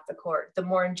on and off the court, the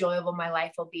more enjoyable my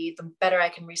life will be, the better I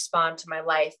can respond to my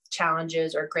life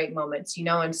challenges or great moments, you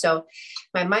know? And so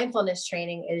my mindfulness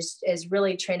training is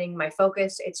really training my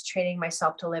focus. It's training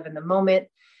myself to live in the moment.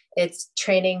 It's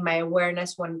training my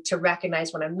awareness to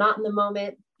recognize when I'm not in the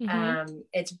moment.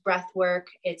 It's breath work.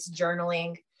 It's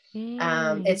journaling.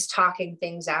 It's talking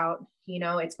things out. You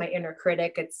know, it's my inner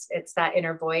critic. It's that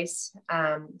inner voice.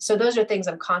 So those are things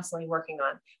I'm constantly working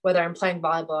on, whether I'm playing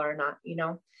volleyball or not, you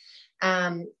know.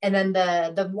 And then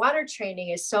the water training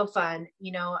is so fun,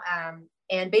 you know.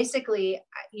 And basically,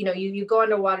 you know, you go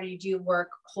underwater, you do work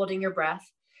holding your breath,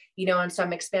 you know, and so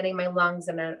I'm expanding my lungs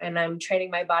and I'm training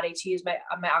my body to use my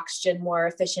oxygen more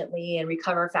efficiently and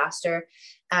recover faster.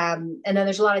 And then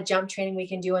there's a lot of jump training we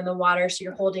can do in the water. So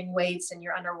you're holding weights and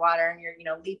you're underwater and you're, you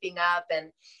know, leaping up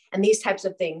and these types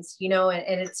of things, you know,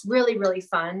 and it's really, really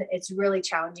fun. It's really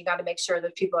challenging. You got to make sure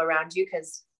there's people around you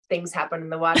because things happen in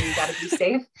the water. You got to be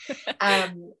safe.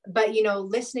 But, you know,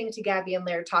 listening to Gabby and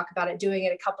Lair talk about it, doing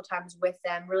it a couple times with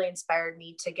them really inspired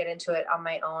me to get into it on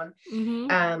my own.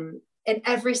 And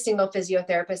every single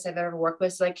physiotherapist I've ever worked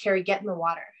with is like, Kerri, get in the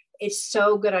water. It's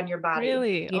so good on your body.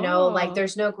 Really? You know, like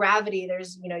there's no gravity.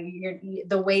 There's, you know,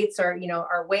 the weights are, you know,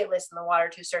 are weightless in the water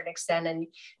to a certain extent, and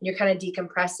you're kind of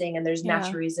decompressing and there's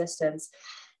natural resistance.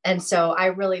 And so I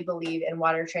really believe in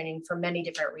water training for many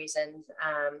different reasons.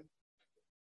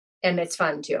 And it's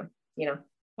fun too, you know.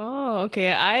 Oh,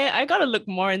 okay. I gotta look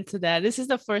more into that. This is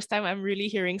the first time I'm really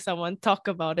hearing someone talk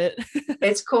about it.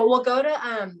 It's cool. We'll go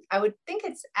to, I would think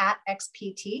it's at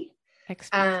XPT.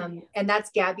 And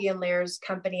that's Gabby and Lair's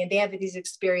company. And they have these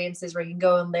experiences where you can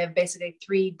go and live basically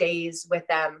 3 days with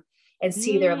them and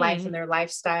see their life and their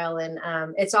lifestyle. And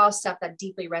it's all stuff that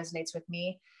deeply resonates with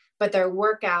me. But their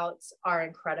workouts are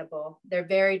incredible. They're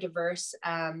very diverse.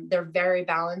 They're very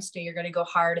balanced. You're going to go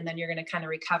hard and then you're going to kind of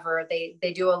recover.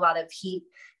 They do a lot of heat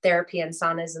therapy and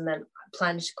saunas and then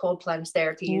cold plunge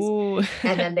therapies.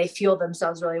 And then they fuel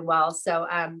themselves really well. So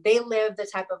they live the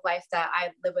type of life that I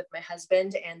live with my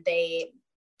husband, and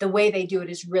the way they do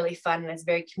it is really fun and it's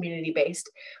very community based.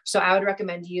 So I would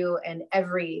recommend you and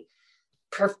every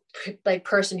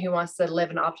person who wants to live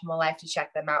an optimal life to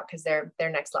check them out, because they're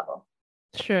next level.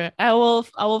 Sure. I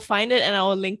will find it and I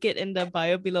will link it in the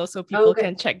bio below so people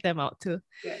can check them out too.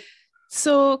 Yeah.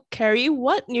 So, Kerri,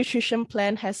 what nutrition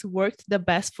plan has worked the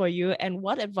best for you, and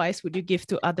what advice would you give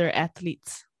to other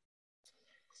athletes?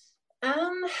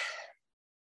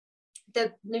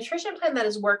 The nutrition plan that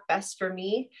has worked best for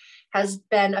me has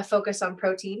been a focus on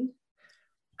protein.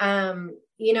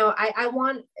 You know, I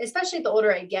want, especially the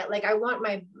older I get, like I want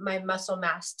my muscle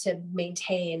mass to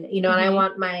maintain, you know, and I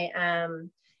want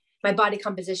my body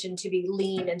composition to be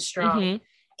lean and strong.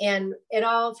 And it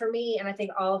all, for me, and I think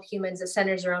all humans, it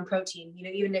centers around protein. You know,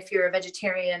 even if you're a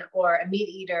vegetarian or a meat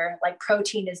eater, like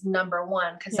protein is number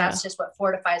one, because that's just what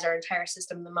fortifies our entire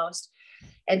system the most.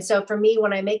 And so for me,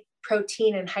 when I make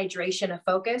protein and hydration a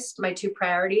focus, my two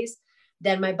priorities,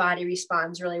 then my body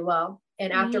responds really well.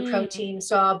 And after protein,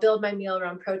 so I'll build my meal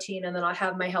around protein, and then I'll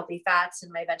have my healthy fats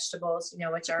and my vegetables, you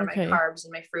know, which are my carbs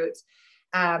and my fruits.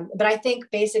 But I think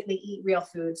basically eat real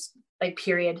foods, like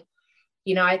period.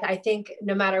 You know, I think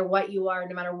no matter what you are,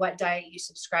 no matter what diet you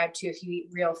subscribe to, if you eat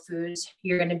real foods,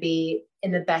 you're going to be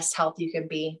in the best health you can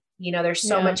be. You know, there's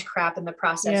so much crap in the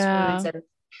processed foods, and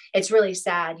it's really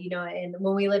sad, you know. And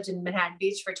when we lived in Manhattan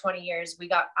Beach for 20 years,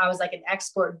 I was like an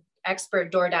expert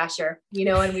Door Dasher, you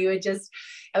know, and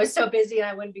I was so busy and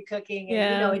I wouldn't be cooking,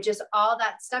 and you know, it just, all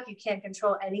that stuff, you can't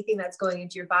control anything that's going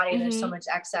into your body. There's so much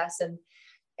excess.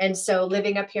 And so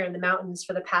living up here in the mountains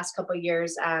for the past couple of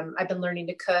years, I've been learning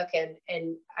to cook,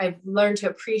 and I've learned to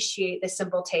appreciate the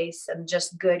simple tastes and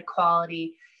just good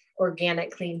quality, organic,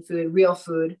 clean food, real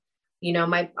food. You know,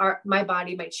 my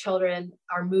body, my children,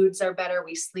 our moods are better.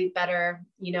 We sleep better,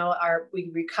 you know,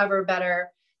 we recover better.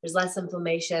 there's less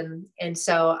inflammation. And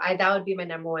so that would be my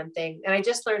number one thing. And I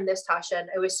just learned this, Tasha, and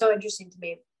it was so interesting to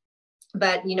me.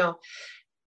 But,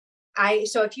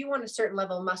 so if you want a certain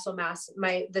level of muscle mass,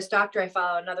 this doctor I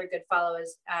follow, another good follow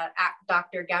is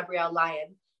Dr. Gabrielle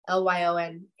Lyon,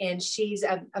 Lyon, and she's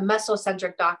a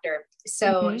muscle-centric doctor.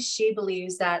 So she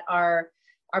believes that our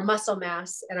muscle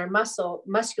mass and our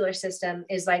muscular system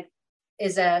is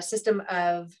a system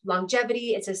of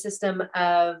longevity.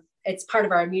 It's part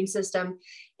of our immune system,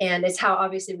 and it's how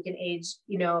obviously we can age,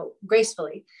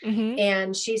 gracefully.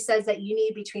 And she says that you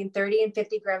need between 30 and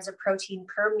 50 grams of protein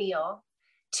per meal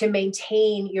to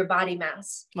maintain your body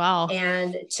mass. Wow.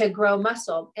 And to grow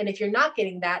muscle. And if you're not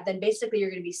getting that, then basically you're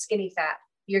going to be skinny fat.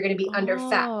 You're going to be under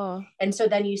fat. And so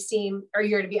then you're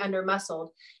going to be under muscled,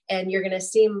 and you're going to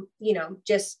seem,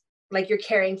 just like you're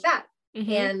carrying fat.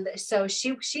 And so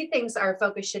she thinks our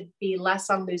focus should be less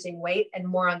on losing weight and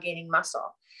more on gaining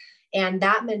muscle. And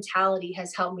that mentality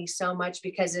has helped me so much,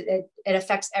 because it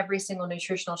affects every single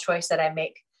nutritional choice that I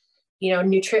make.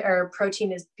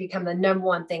 Protein has become the number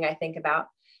one thing I think about.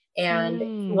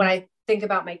 And when I think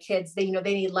about my kids, they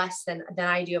need less than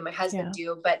I do and my husband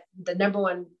do, but the number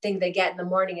one thing they get in the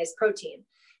morning is protein,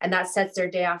 and that sets their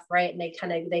day off right.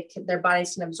 And their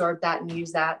bodies can absorb that and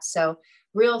use that. So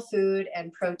real food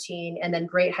and protein, and then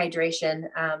great hydration,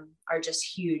 are just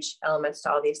huge elements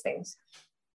to all these things.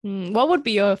 What would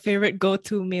be your favorite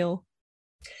go-to meal?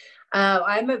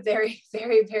 I'm a very,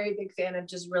 very, very big fan of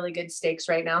just really good steaks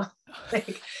right now.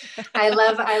 I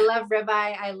love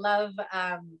ribeye. I love,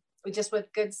 just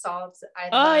with good salt.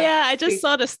 I just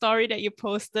saw the story that you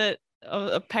posted of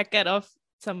a packet of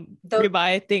some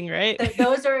ribeye thing, right?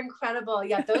 Those are incredible.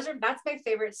 Yeah, that's my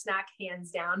favorite snack,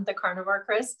 hands down, the carnivore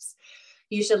crisps.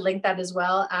 You should link that as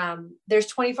well. There's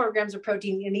 24 grams of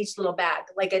protein in each little bag.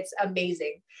 It's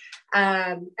amazing.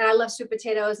 And I love sweet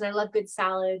potatoes, and I love good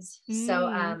salads.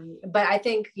 So, but I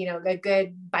think, a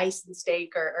good bison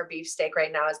steak or beef steak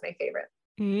right now is my favorite.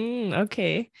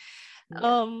 Okay.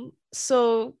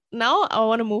 So now I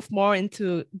want to move more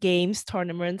into games,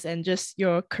 tournaments, and just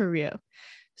your career.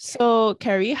 So,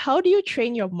 Kerri, how do you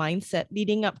train your mindset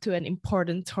leading up to an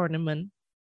important tournament?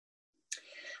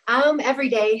 Every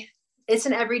day. It's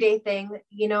an everyday thing,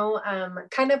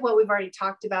 kind of what we've already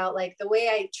talked about. Like, the way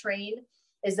I train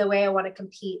is the way I want to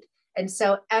compete. And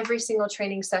so every single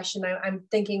training session, I'm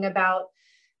thinking about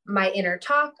my inner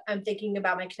talk. I'm thinking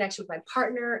about my connection with my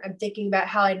partner. I'm thinking about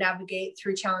how I navigate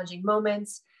through challenging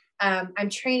moments. I'm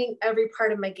training every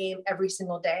part of my game every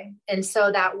single day. And so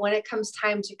that when it comes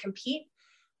time to compete,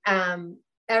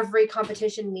 every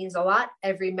competition means a lot.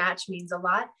 Every match means a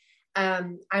lot.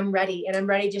 I'm ready, and I'm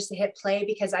ready just to hit play,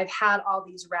 because I've had all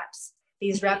these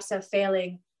reps of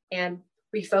failing and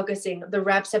refocusing, the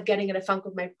reps of getting in a funk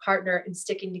with my partner and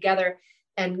sticking together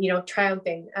and,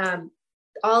 triumphing.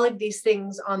 All of these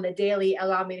things on the daily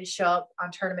allow me to show up on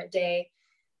tournament day,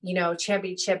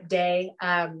 championship day,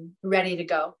 ready to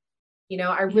go.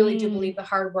 I really do believe the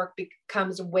hard work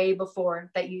comes way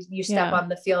before that you step on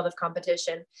the field of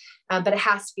competition. But it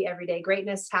has to be every day.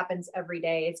 Greatness happens every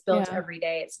day. It's built every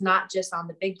day. It's not just on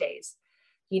the big days.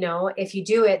 If you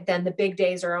do it, then the big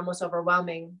days are almost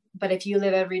overwhelming. But if you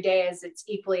live every day as it's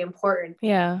equally important,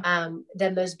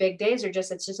 then those big days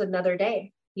it's just another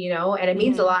day, and it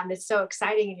means a lot, and it's so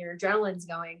exciting, and your adrenaline's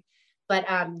going, but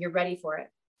you're ready for it,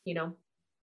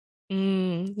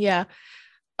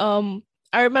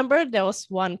 I remember there was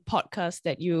one podcast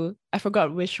that I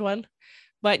forgot which one,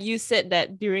 but you said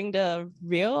that during the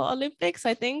Rio Olympics,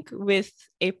 I think, with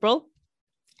April,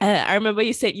 I remember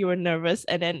you said you were nervous,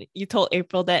 and then you told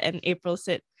April that, and April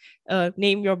said,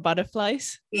 name your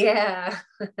butterflies. Yeah.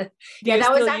 Do you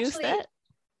still use that?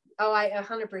 Oh,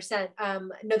 100%.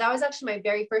 No, that was actually my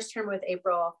very first tournament with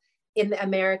April in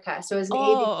America. So it was an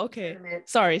okay. tournament.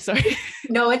 Sorry.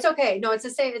 No, it's okay. No, it's the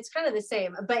same. It's kind of the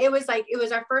same, but it was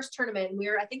our first tournament, and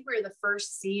I think we were the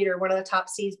first seed or one of the top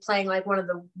seeds playing like one of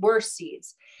the worst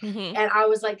seeds. And I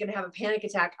was like going to have a panic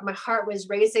attack. My heart was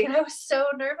racing, and I was so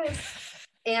nervous.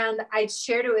 And I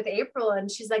shared it with April,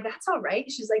 and she's like, "That's all right."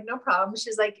 She's like, "No problem."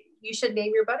 She's like, "You should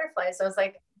name your butterflies." So I was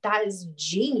like, "That is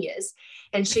genius."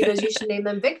 And she goes, "You should name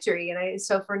them Victory." And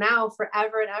so for now,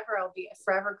 forever and ever, I'll be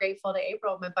forever grateful to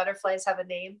April. My butterflies have a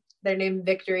name. They're named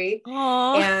Victory.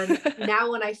 Aww. And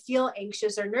now when I feel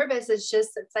anxious or nervous, it's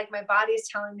like my body is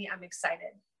telling me I'm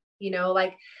excited.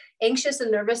 Like anxious and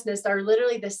nervousness are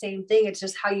literally the same thing. It's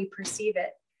just how you perceive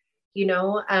it.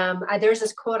 There's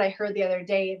this quote I heard the other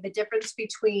day: the difference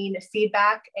between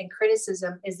feedback and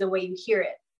criticism is the way you hear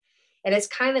it. And it's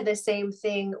kind of the same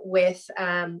thing with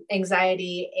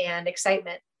anxiety and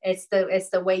excitement. It's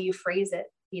the way you phrase it,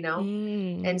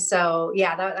 And so,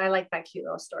 I like that cute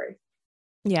little story.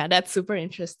 Yeah, that's super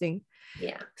interesting.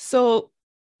 Yeah. So,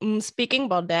 speaking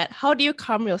about that, how do you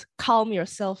calm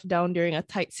yourself down during a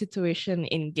tight situation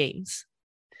in games?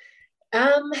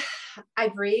 I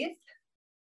breathe.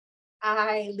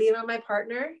 I lean on my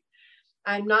partner.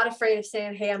 I'm not afraid of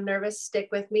saying, hey, I'm nervous, stick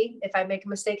with me. If I make a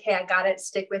mistake, hey, I got it,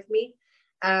 stick with me.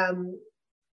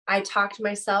 I talk to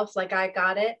myself like I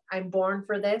got it. I'm born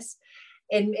for this.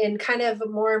 In kind of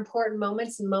more important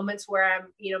moments and moments where I'm,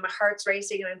 my heart's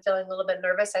racing and I'm feeling a little bit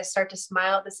nervous, I start to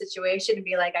smile at the situation and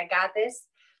be like, I got this.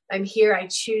 I'm here. I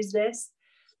choose this,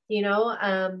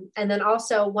 and then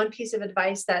also one piece of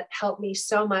advice that helped me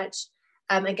so much.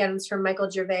 Again, it's from Michael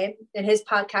Gervais, and his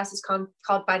podcast is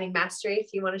called Finding Mastery.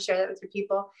 If you want to share that with your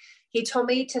people, he told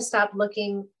me to stop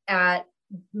looking at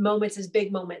moments as big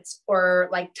moments or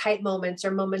like tight moments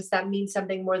or moments that mean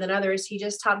something more than others. He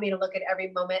just taught me to look at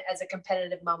every moment as a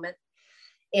competitive moment.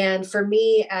 And for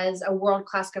me, as a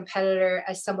world-class competitor,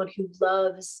 as someone who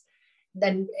loves,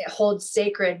 then holds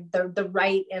sacred the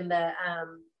right and the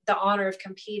honor of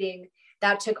competing,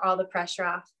 that took all the pressure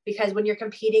off, because when you're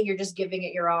competing, you're just giving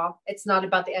it your all. It's not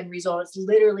about the end result. It's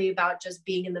literally about just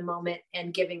being in the moment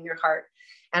and giving your heart.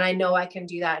 And I know I can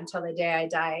do that until the day I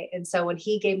die. And so when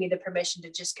he gave me the permission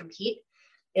to just compete,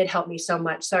 it helped me so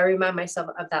much. So I remind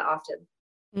myself of that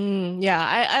often.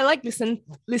 Yeah, I like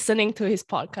listening to his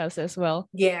podcast as well.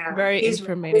 Yeah. Very His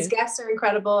informative. guests are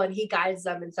incredible and he guides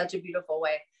them in such a beautiful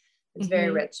way. It's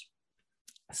very rich.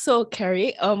 So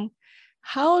Kerri,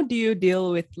 how do you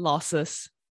deal with losses?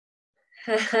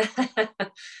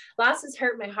 Losses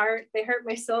hurt my heart. They hurt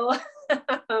my soul.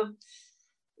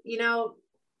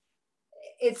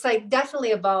 It's like definitely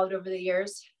evolved over the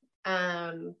years.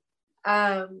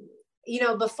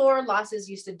 Before, losses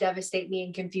used to devastate me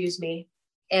and confuse me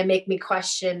and make me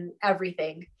question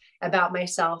everything about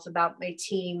myself, about my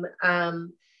team.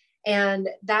 And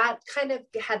that kind of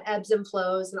had ebbs and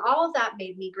flows, and all of that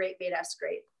made me great, made us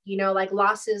great. Like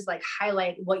losses like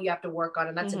highlight what you have to work on.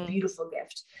 And that's a beautiful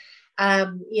gift.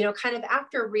 Kind of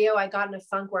after Rio, I got in a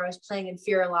funk where I was playing in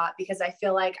fear a lot, because I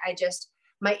feel like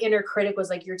my inner critic was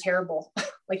like, you're terrible.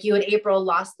 Like you and April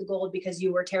lost the gold because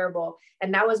you were terrible.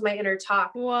 And that was my inner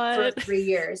talk for 3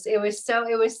 years. It was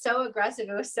so aggressive.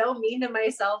 It was so mean to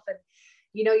myself. And,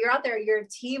 you're out there, you're a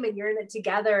team and you're in it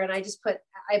together. And I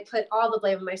put all the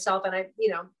blame on myself. And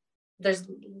there's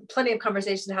plenty of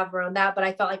conversation to have around that, but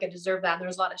I felt like I deserved that. And there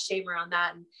was a lot of shame around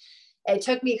that. And it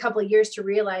took me a couple of years to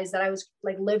realize that I was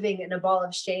like living in a ball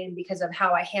of shame because of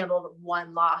how I handled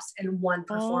one loss and one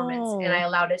performance. And I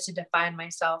allowed it to define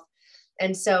myself.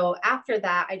 And so after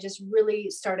that, I just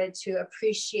really started to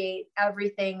appreciate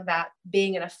everything that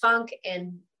being in a funk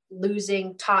and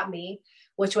losing taught me,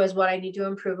 which was what I need to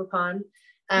improve upon.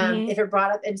 If it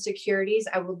brought up insecurities,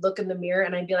 I would look in the mirror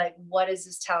and I'd be like, what is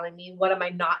this telling me? What am I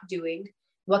not doing?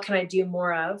 What can I do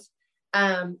more of?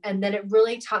 And then it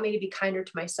really taught me to be kinder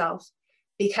to myself,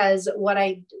 because what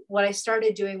I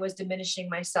started doing was diminishing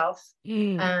myself,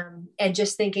 and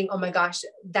just thinking, oh my gosh,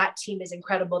 that team is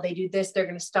incredible. They do this. They're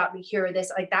going to stop me here or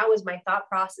this. Like that was my thought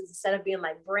process, instead of being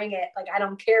like, bring it. Like, I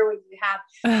don't care what you have.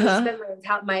 This has been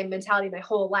my mentality my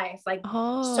whole life. Like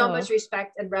so much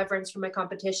respect and reverence for my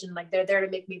competition. Like they're there to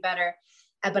make me better.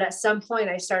 But at some point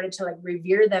I started to like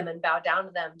revere them and bow down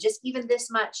to them, just even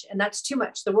this much. And that's too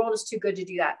much. The world is too good to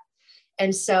do that.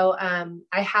 And so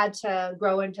I had to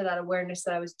grow into that awareness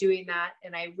that I was doing that.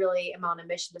 And I really am on a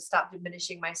mission to stop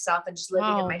diminishing myself and just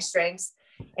living in my strengths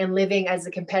and living as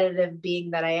a competitive being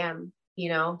that I am,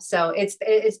 so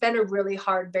it's been a really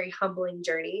hard, very humbling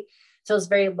journey. Feels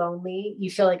very lonely. You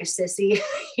feel like a sissy,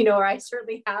 or I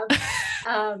certainly have.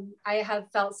 I have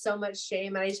felt so much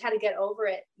shame, and I just had to get over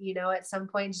it, at some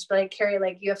point, just be like, Kerri,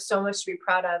 like you have so much to be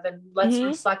proud of, and let's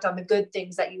reflect on the good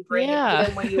things that you bring.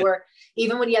 Even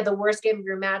when you had the worst game of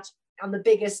your match on the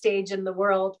biggest stage in the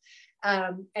world,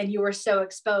 and you were so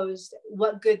exposed,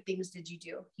 what good things did you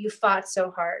do? You fought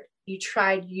so hard. You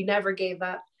tried, you never gave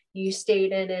up. You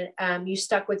stayed in it. You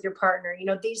stuck with your partner.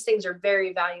 These things are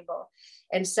very valuable.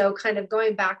 And so kind of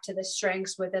going back to the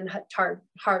strengths within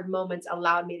hard moments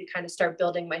allowed me to kind of start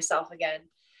building myself again.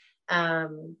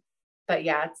 But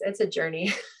yeah, it's a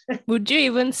journey. Would you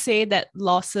even say that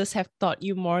losses have taught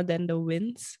you more than the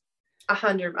wins?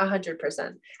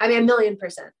 100%. I mean,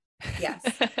 1,000,000%. Yes.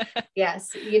 Yes.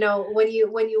 When you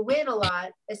win a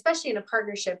lot, especially in a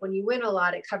partnership, when you win a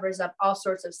lot, it covers up all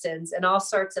sorts of sins and all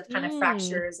sorts of kind of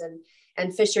fractures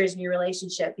and fissures in your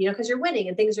relationship, because you're winning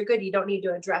and things are good. You don't need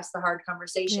to address the hard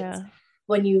conversations.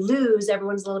 When you lose,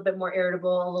 everyone's a little bit more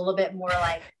irritable, a little bit more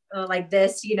like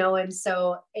this, and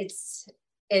so it's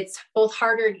both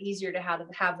harder and easier to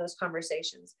have those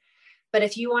conversations. But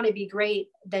if you want to be great,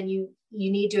 then you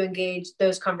need to engage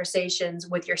those conversations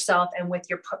with yourself and with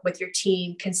your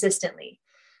team consistently,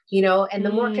 and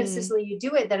the more consistently you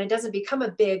do it, then it doesn't become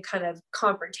a big kind of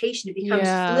confrontation. It becomes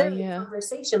literally a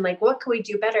conversation. Like, what can we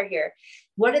do better here?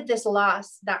 What did this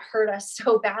loss that hurt us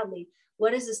so badly?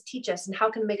 What does this teach us, and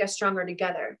how can it make us stronger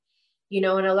together? And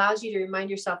it allows you to remind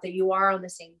yourself that you are on the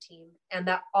same team and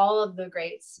that all of the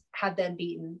greats have been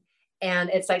beaten. And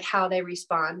it's like how they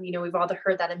respond. We've all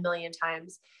heard that a million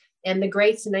times. And the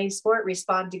greats in any sport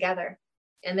respond together,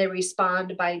 and they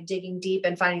respond by digging deep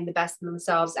and finding the best in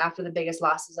themselves after the biggest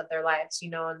losses of their lives,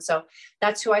 and so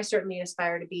that's who I certainly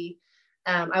aspire to be.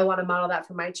 I want to model that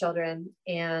for my children.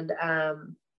 And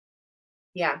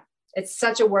it's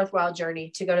such a worthwhile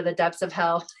journey to go to the depths of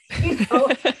hell,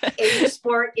 in your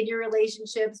sport, in your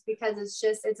relationships, because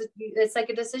it's like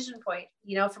a decision point,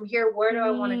 from here, where do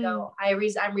I want to go? I'm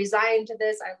resigned to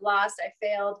this. I lost, I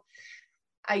failed.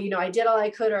 I did all I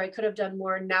could, or I could have done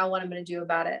more. Now what I'm going to do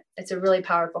about it. It's a really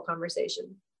powerful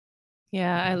conversation.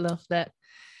 Yeah, I love that.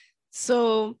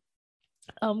 So,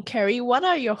 Kerri, what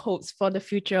are your hopes for the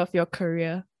future of your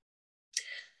career?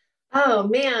 Oh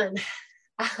man.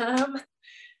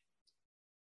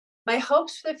 My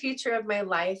hopes for the future of my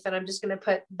life, and I'm just going to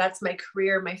put, that's my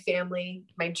career, my family,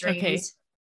 my dreams.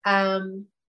 Okay.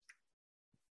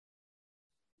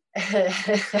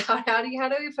 How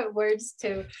do we put words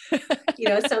to,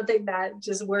 something that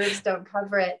just words don't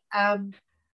cover it.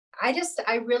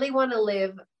 I really want to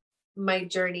live my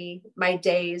journey, my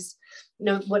days,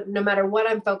 no matter what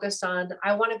I'm focused on,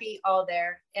 I want to be all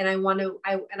there. And I want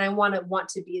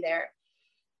to be there.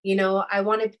 I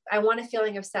want a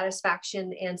feeling of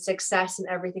satisfaction and success in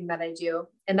everything that I do.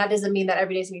 And that doesn't mean that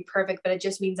every day is gonna be perfect, but it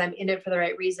just means I'm in it for the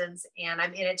right reasons, and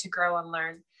I'm in it to grow and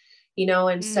learn,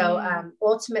 and so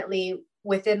ultimately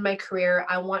within my career,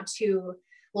 I want to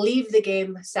leave the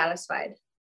game satisfied.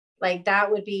 Like,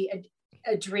 that would be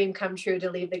a dream come true, to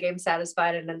leave the game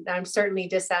satisfied. And I'm certainly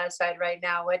dissatisfied right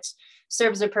now, which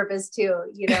serves a purpose too,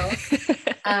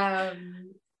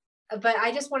 but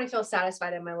I just want to feel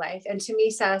satisfied in my life. And to me,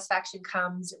 satisfaction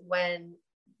comes when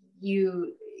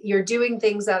you're doing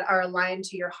things that are aligned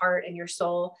to your heart and your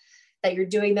soul, that you're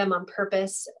doing them on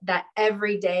purpose, that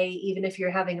every day, even if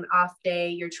you're having an off day,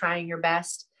 you're trying your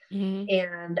best.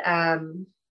 And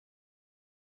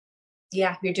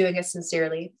you're doing it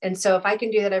sincerely. And so if I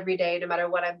can do that every day, no matter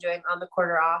what I'm doing, on the court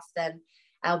or off, then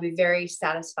I'll be very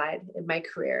satisfied in my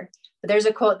career. But there's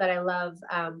a quote that I love,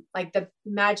 like the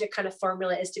magic kind of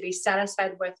formula is to be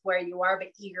satisfied with where you are, but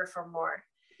eager for more.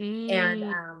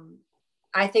 And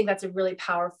I think that's a really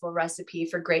powerful recipe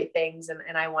for great things.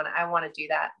 And I want to do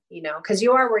that, because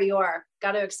you are where you are,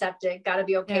 got to accept it, got to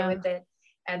be okay with it.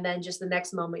 And then just the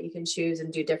next moment you can choose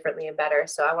and do differently and better.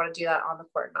 So I want to do that on the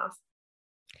court and off.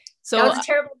 So that was a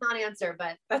terrible non-answer,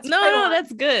 but that's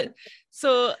that's good.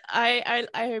 So I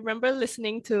remember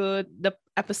listening to the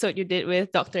episode you did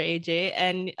with Dr. AJ,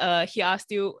 and he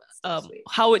asked you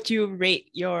how would you rate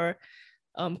your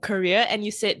career, and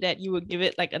you said that you would give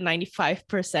it like a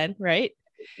 95%, right?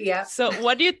 Yeah. So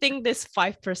what do you think this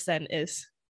 5% is?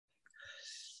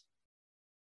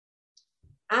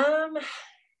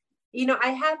 I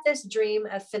had this dream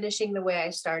of finishing the way I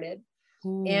started.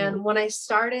 Ooh. And when I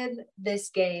started this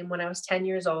game, when I was 10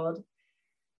 years old,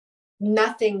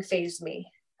 nothing fazed me.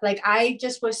 Like, I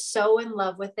just was so in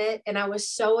love with it. And I was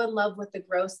so in love with the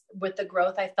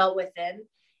growth I felt within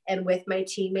and with my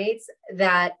teammates,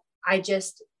 that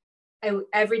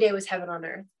every day was heaven on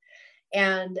earth.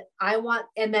 And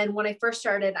then when I first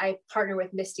started, I partnered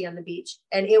with Misty on the beach,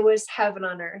 and it was heaven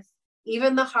on earth.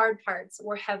 Even the hard parts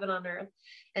were heaven on earth.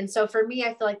 And so for me,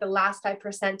 I feel like the last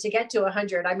 5% to get to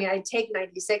 100, I mean, I'd take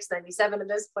 96, 97 at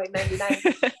this point,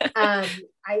 99.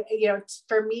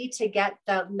 For me to get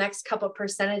the next couple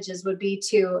percentages would be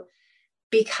to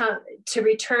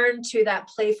return to that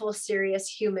playful, serious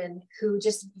human who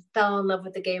just fell in love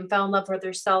with the game, fell in love with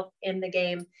herself in the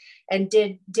game, and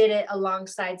did it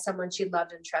alongside someone she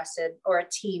loved and trusted, or a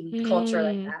team culture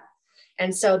like that.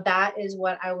 And so that is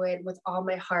what I would, with all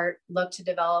my heart, look to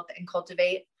develop and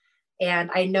cultivate.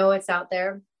 And I know it's out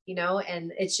there,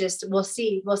 and it's just, we'll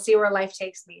see where life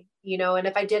takes me, and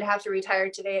if I did have to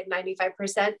retire today at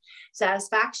 95%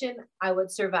 satisfaction, I would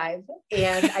survive.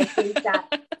 And I think that,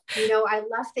 I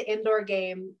left the indoor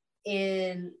game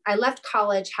I left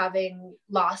college having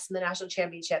lost in the national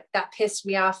championship. That pissed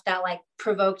me off. That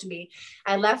provoked me.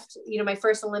 I left, my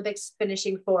first Olympics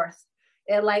finishing 4th.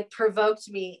 It provoked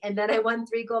me. And then I won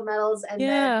 3 gold medals, and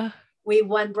then we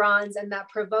won bronze, and that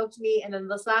provoked me. And then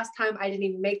this last time I didn't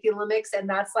even make the Olympics, and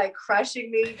that's crushing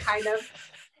me kind of.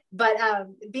 But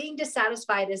being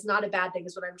dissatisfied is not a bad thing,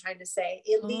 is what I'm trying to say.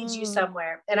 It leads you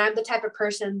somewhere. And I'm the type of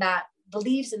person that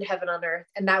believes in heaven on earth,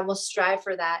 and that will strive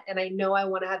for that. And I know I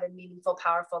want to have a meaningful,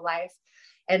 powerful life.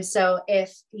 And so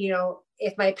if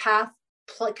my path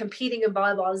competing in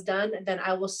volleyball is done, then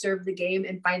I will serve the game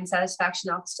and find satisfaction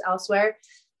elsewhere.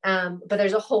 But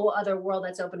there's a whole other world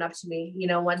that's opened up to me,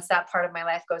 once that part of my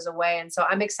life goes away. And so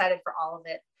I'm excited for all of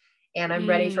it. And I'm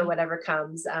ready for whatever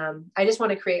comes. I just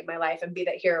want to create my life and be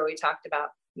that hero we talked about,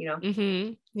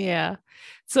 Yeah.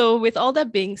 So with all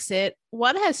that being said,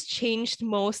 what has changed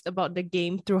most about the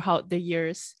game throughout the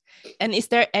years? And is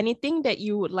there anything that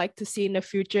you would like to see in the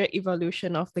future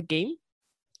evolution of the game?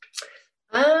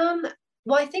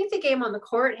 Well, I think the game on the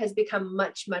court has become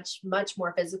much, much, much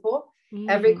more physical.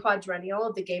 Every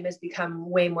quadrennial, the game has become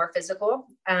way more physical.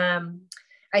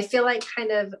 I feel like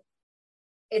kind of,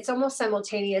 it's almost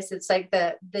simultaneous. It's like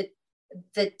the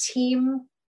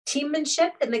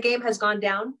teammanship in the game has gone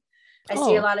down. I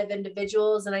see a lot of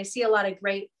individuals, and I see a lot of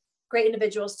great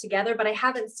individuals together, but I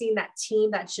haven't seen that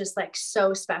team that's just like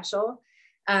so special.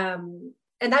 And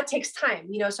that takes time,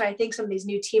 so I think some of these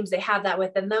new teams, they have that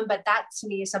within them, but that to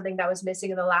me is something that was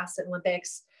missing in the last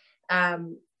Olympics.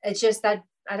 It's just that,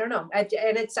 I don't know. I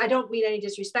don't mean any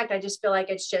disrespect. I just feel like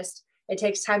it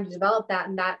takes time to develop that,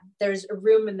 and that there's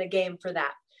room in the game for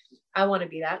that. I want to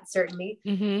be that, certainly.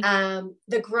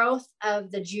 The growth of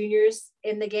the juniors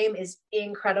in the game is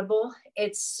incredible.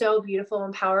 It's so beautiful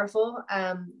and powerful.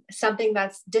 Something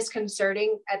that's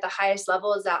disconcerting at the highest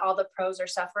level is that all the pros are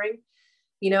suffering.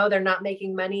 They're not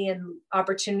making money, and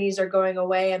opportunities are going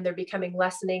away, and they're becoming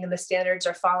lessening, and the standards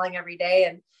are falling every day.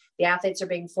 And the athletes are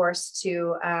being forced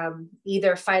to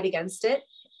either fight against it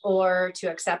or to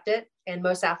accept it. And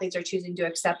most athletes are choosing to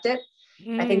accept it.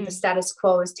 I think the status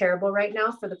quo is terrible right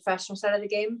now for the professional side of the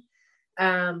game.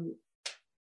 But,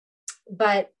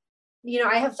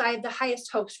 I have the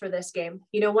highest hopes for this game.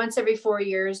 Once every 4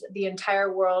 years, the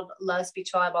entire world loves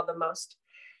beach volleyball the most.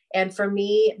 And for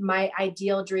me, my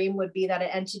ideal dream would be that an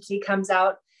entity comes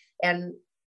out and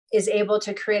is able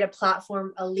to create a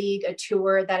platform, a league, a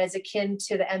tour that is akin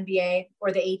to the NBA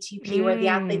or the ATP, where the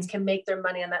athletes can make their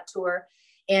money on that tour.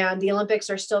 And the Olympics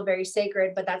are still very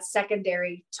sacred, but that's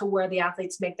secondary to where the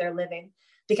athletes make their living.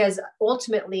 Because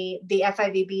ultimately, the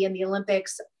FIVB and the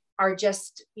Olympics are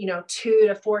just, 2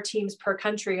 to 4 teams per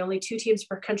country, only 2 teams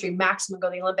per country maximum go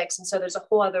to the Olympics. And so there's a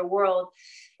whole other world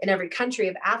in every country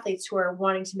of athletes who are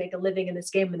wanting to make a living in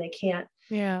this game and they can't.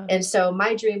 Yeah. And so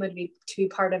my dream would be to be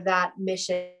part of that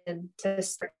mission, to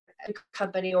start a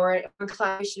company or in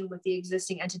collaboration with the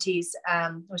existing entities,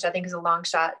 which I think is a long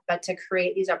shot, but to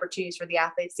create these opportunities for the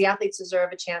athletes. The athletes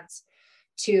deserve a chance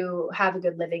to have a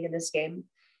good living in this game.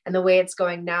 And the way it's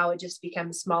going now, it just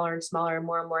becomes smaller and smaller and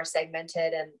more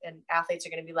segmented, and athletes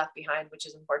are going to be left behind, which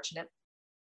is unfortunate.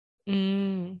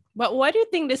 But why do you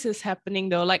think this is happening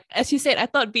though? Like, as you said, I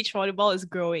thought beach volleyball is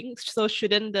growing. So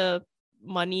shouldn't the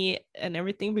money and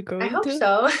everything be growing? I hope too?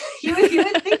 so. you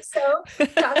would think so.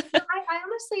 I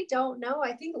honestly don't know.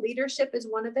 I think leadership is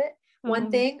one of it. One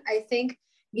thing, I think,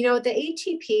 the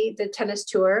ATP, the tennis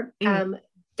tour,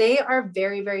 they are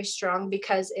very, very strong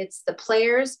because it's the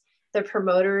players, the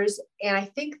promoters, and I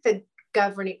think the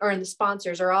governing or the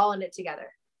sponsors are all in it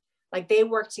together. Like they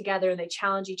work together and they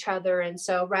challenge each other. And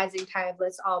so rising tide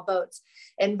lifts all boats.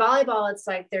 In volleyball, it's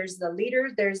like there's the leader,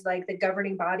 there's like the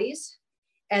governing bodies,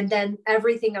 and then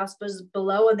everything else was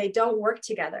below, and they don't work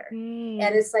together. And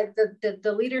it's like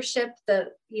the leadership,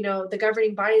 the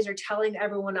governing bodies are telling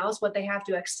everyone else what they have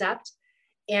to accept.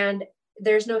 And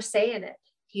there's no say in it.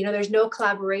 There's no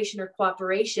collaboration or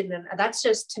cooperation. And that's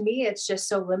just, to me, it's just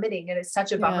so limiting. And it's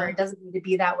such a bummer. It doesn't need to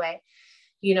be that way,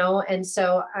 And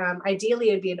so ideally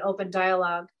it'd be an open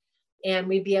dialogue, and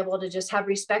we'd be able to just have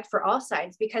respect for all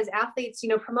sides, because athletes,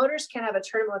 promoters can't have a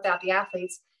tournament without the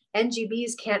athletes.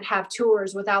 NGBs can't have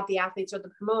tours without the athletes or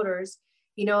the promoters,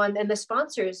 and the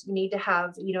sponsors need to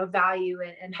have, value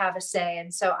and have a say.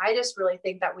 And so I just really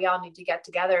think that we all need to get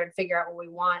together and figure out what we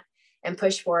want and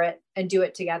push for it and do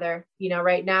it together.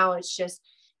 Right now it's just,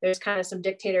 there's kind of some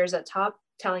dictators at top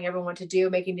telling everyone what to do,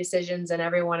 making decisions, and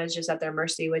everyone is just at their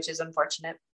mercy, which is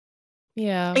unfortunate.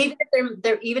 Yeah.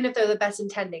 Even if they're the best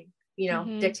intending,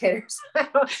 dictators.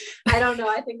 I don't know.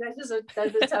 I think that's a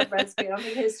tough recipe. I don't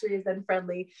think history has been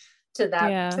friendly to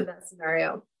that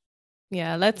scenario.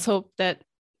 Yeah. Let's hope that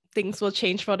things will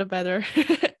change for the better.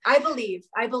 I believe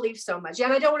so much. Yeah,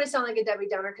 and I don't want to sound like a Debbie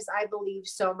Downer, because I believe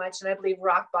so much, and I believe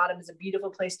rock bottom is a beautiful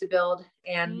place to build,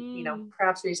 and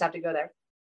perhaps we just have to go there.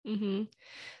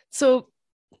 So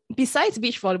besides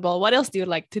beach volleyball, what else do you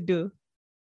like to do?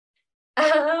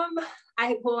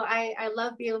 I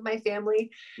love being with my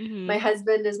family. Mm-hmm. My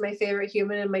husband is my favorite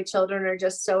human, and my children are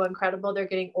just so incredible. They're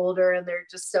getting older and they're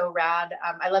just so rad.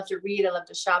 I love to read. I love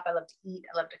to shop. I love to eat.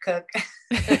 I love to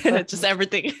cook. Just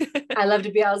everything. I love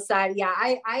to be outside. Yeah.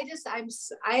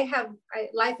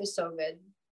 Life is so good.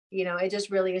 It just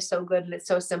really is so good, and it's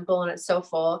so simple and it's so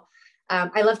full.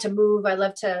 I love to move. I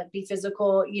love to be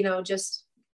physical, just,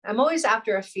 I'm always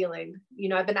after a feeling.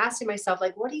 I've been asking myself,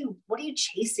 like, what are you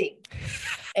chasing?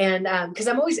 And because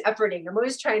I'm always efforting, I'm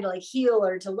always trying to like heal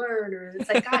or to learn, or it's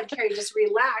like, God, Kerri, just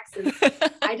relax. And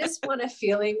I just want a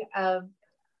feeling of,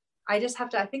 I just have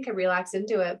to, I think I relax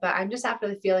into it, but I'm just after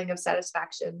the feeling of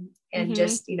satisfaction and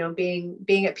just,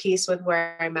 being at peace with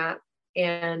where I'm at.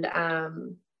 And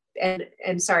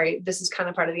sorry, this is kind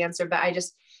of part of the answer, but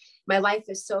my life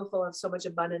is so full of so much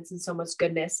abundance and so much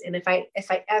goodness. And if I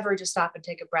ever just stop and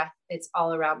take a breath, it's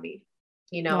all around me,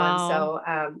 Wow. And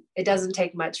so it doesn't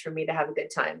take much for me to have a good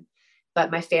time,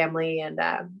 but my family and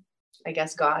I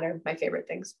guess God are my favorite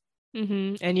things.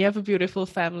 Mm-hmm. And you have a beautiful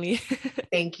family.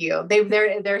 Thank you.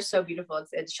 They're so beautiful.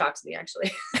 It shocks me,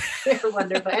 actually. They're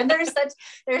wonderful. And they're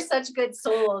such good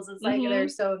souls. It's like, they're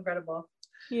so incredible.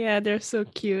 Yeah, they're so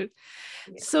cute.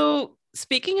 Yeah. So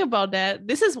speaking about that,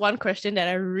 this is one question that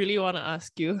I really want to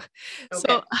ask you. Okay.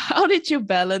 So how did you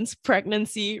balance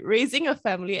pregnancy, raising a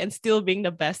family, and still being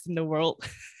the best in the world?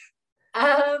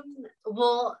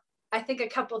 Well, I think a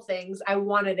couple things. I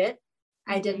wanted it.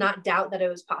 I did not doubt that it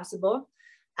was possible.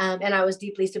 And I was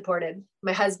deeply supported.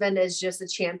 My husband is just a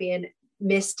champion.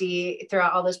 Misty,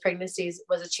 throughout all those pregnancies,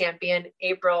 was a champion.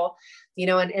 April,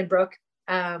 and Brooke.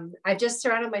 I've just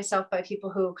surrounded myself by people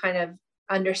who kind of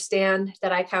understand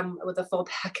that I come with a full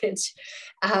package,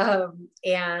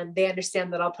 and they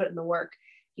understand that I'll put in the work,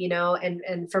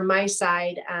 and from my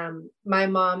side, my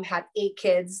mom had 8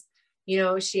 kids.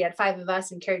 She had 5 of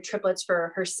us and carried triplets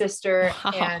for her sister.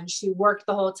 Wow. And she worked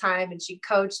the whole time, and she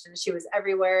coached, and she was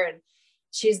everywhere. And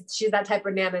she's that type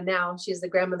of nana now. She's the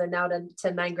grandmother now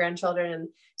to 9 grandchildren. And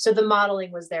so the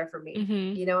modeling was there for me,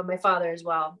 and my father as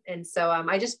well. And so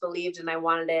I just believed, and I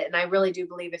wanted it. And I really do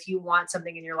believe if you want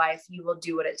something in your life, you will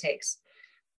do what it takes,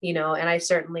 and I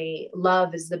certainly,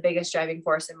 love is the biggest driving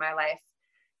force in my life.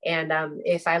 And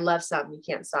if I love something, you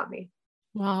can't stop me.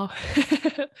 Wow.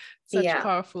 Such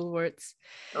powerful words.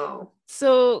 Oh.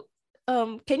 So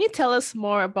can you tell us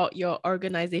more about your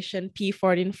organization,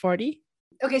 P1440?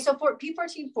 Okay, so for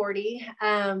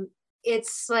P1440,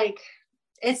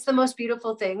 it's the most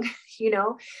beautiful thing.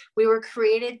 We were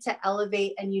created to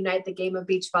elevate and unite the game of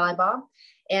beach volleyball,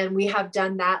 and we have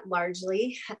done that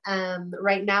largely.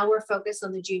 Right now we're focused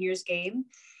on the juniors game,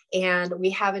 and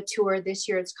we have a tour this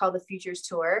year. It's called the Futures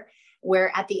Tour,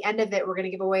 where at the end of it, we're going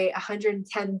to give away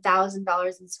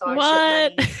 $110,000 in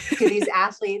scholarship money to these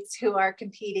athletes who are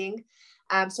competing.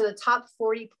 So the top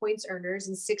 40 points earners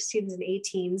in 16s and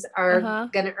 18s are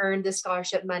going to earn the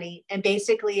scholarship money. And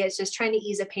basically it's just trying to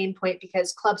ease a pain point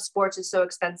because club sports is so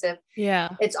expensive. Yeah.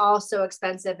 It's all so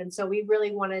expensive. And so we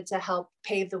really wanted to help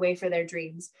pave the way for their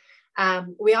dreams.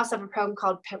 We also have a program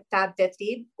called Fab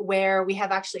 50, where we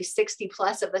have actually 60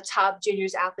 plus of the top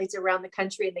juniors athletes around the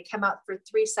country. And they come out for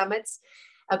 3 summits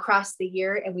across the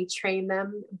year, and we train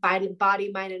them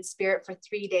body, mind, and spirit for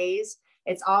 3 days.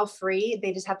 It's all free.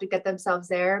 They just have to get themselves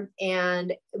there.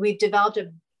 And we've developed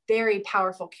a very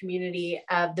powerful community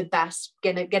of the best,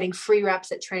 getting free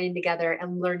reps at training together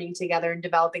and learning together and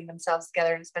developing themselves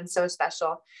together. And it's been so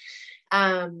special.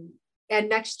 And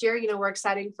next year,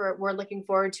 we're looking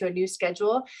forward to a new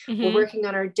schedule. We're working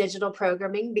on our digital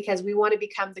programming because we want to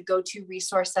become the go-to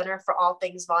resource center for all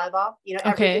things volleyball.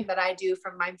 Everything that I do,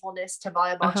 from mindfulness to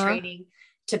volleyball training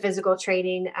to physical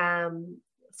training,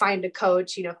 find a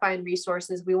coach, find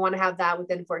resources. We want to have that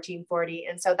within 1440.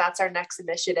 And so that's our next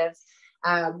initiative.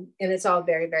 And it's all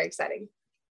very, very exciting.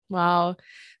 Wow.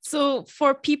 So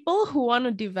for people who want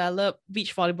to develop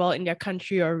beach volleyball in their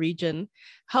country or region,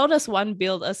 how does one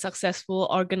build a successful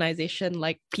organization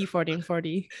like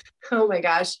P1440? Oh my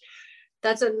gosh.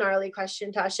 That's a gnarly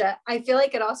question, Tasha. I feel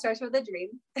like it all starts with a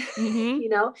dream,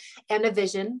 and a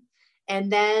vision.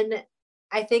 And then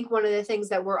I think one of the things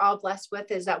that we're all blessed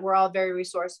with is that we're all very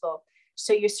resourceful.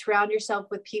 So you surround yourself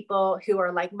with people who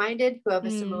are like-minded, who have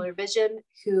a similar vision,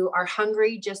 who are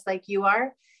hungry just like you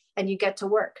are, and you get to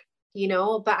work,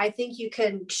 but I think you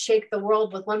can shake the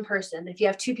world with one person. If you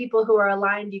have 2 people who are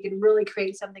aligned, you can really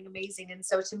create something amazing. And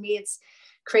so to me, it's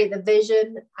create the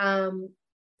vision,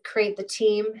 create the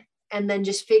team, and then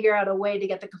just figure out a way to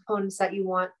get the components that you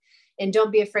want. And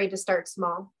don't be afraid to start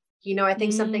small. I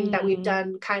think something that we've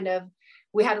done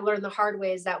we had to learn the hard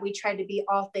way is that we tried to be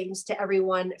all things to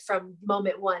everyone from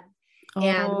moment one.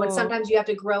 And when Oh, sometimes you have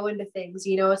to grow into things,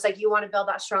 you know, it's like you want to build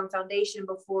that strong foundation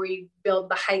before you build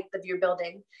the height of your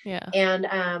building. yeah.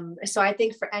 And so I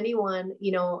think for anyone,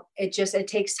 you know, it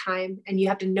takes time, and you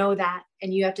have to know that,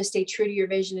 and you have to stay true to your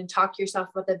vision and talk to yourself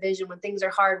about the vision when things are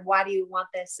hard. Why do you want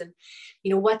this? And,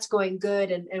 you know, what's going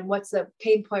good, and what's the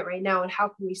pain point right now, and how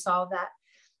can we solve that?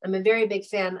 I'm a very big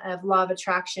fan of law of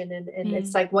attraction, and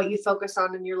it's like what you focus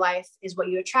on in your life is what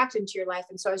you attract into your life.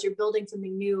 And so as you're building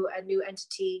something new, a new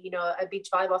entity, you know, a beach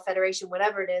volleyball federation,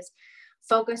 whatever it is,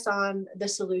 focus on the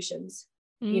solutions.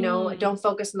 You know, don't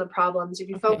focus on the problems. If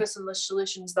you focus on the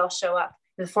solutions, they'll show up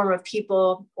in the form of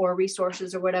people or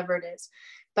resources or whatever it is.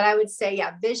 But I would say,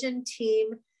 yeah, vision,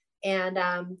 team, and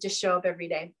just show up every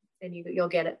day, and you'll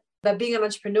get it. But being an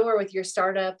entrepreneur with your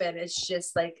startup, and it's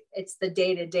just like, it's the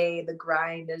day-to-day, the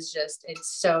grind is just,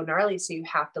 it's so gnarly. So you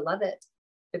have to love it.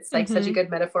 It's like such a good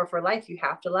metaphor for life. You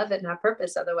have to love it and have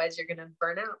purpose. Otherwise you're going to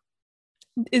burn out.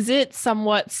 Is it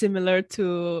somewhat similar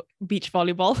to beach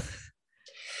volleyball?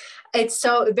 It's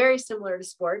so very similar to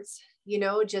sports, you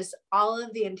know, just all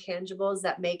of the intangibles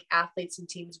that make athletes and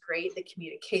teams great: the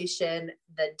communication,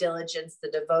 the diligence,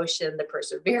 the devotion, the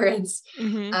perseverance,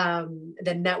 the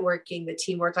networking, the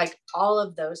teamwork, like all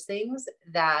of those things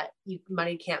that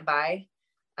money can't buy,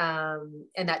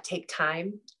 and that take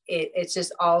time. It's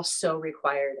just all so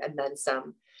required, and then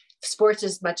some. Sports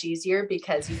is much easier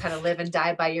because you kind of live and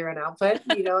die by your own output,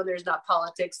 you know, and there's not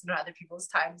politics and other people's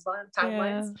timelines.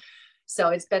 Yeah. So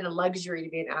it's been a luxury to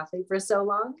be an athlete for so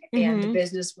long. And the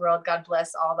business world, God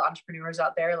bless all the entrepreneurs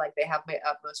out there. Like, they have my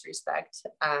utmost respect,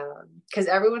 because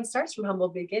everyone starts from humble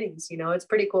beginnings. You know, it's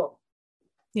pretty cool.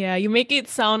 Yeah, you make it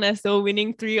sound as though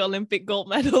winning 3 Olympic gold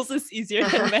medals is easier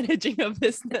than managing a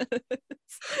business.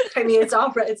 I mean, it's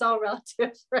all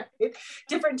relative, right?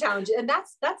 Different challenges. And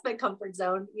that's my comfort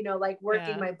zone, you know, like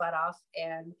working my butt off,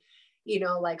 and, you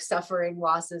know, like suffering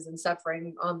losses and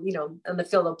suffering on, you know, on the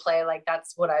field of play. Like,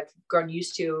 that's what I've grown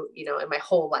used to, you know, in my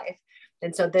whole life.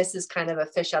 And so this is kind of a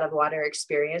fish out of water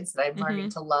experience that I'm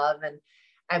learning to love, and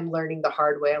I'm learning the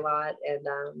hard way a lot. And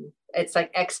it's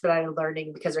like expedited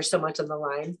learning because there's so much on the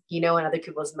line, you know, and other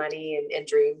people's money and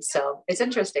dreams. So it's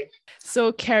interesting.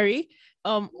 So Kerri,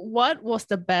 what was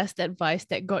the best advice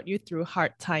that got you through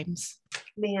hard times?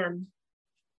 Man.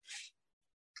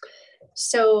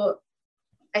 So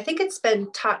I think it's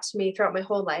been taught to me throughout my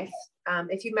whole life.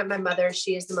 If you met my mother,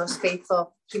 she is the most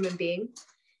faithful human being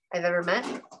I've ever met.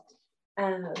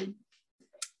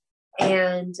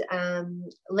 And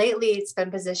lately it's been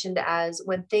positioned as,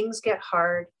 when things get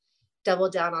hard, double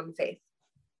down on faith.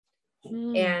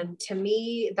 And to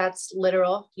me, that's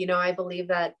literal. You know, I believe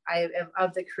that I am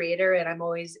of the Creator, and I'm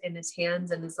always in His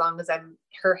hands. And as long as I'm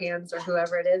her hands, or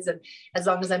whoever it is, and as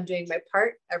long as I'm doing my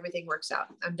part, everything works out.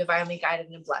 I'm divinely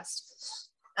guided and blessed.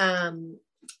 And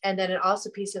then an also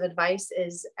piece of advice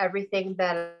is, everything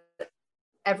that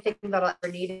I'll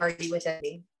ever need is already within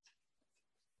me.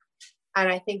 And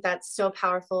I think that's so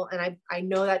powerful. And I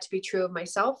know that to be true of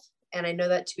myself. And I know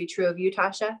that to be true of you,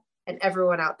 Tasha, and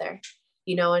everyone out there,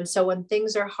 you know. And so when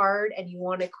things are hard and you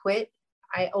want to quit,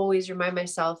 I always remind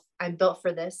myself, I'm built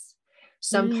for this.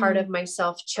 Some part of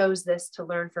myself chose this to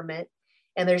learn from it.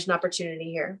 And there's an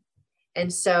opportunity here.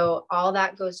 And so all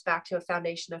that goes back to a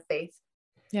foundation of faith.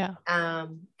 Yeah.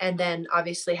 And then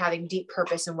obviously having deep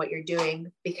purpose in what you're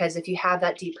doing, because if you have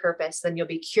that deep purpose, then you'll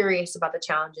be curious about the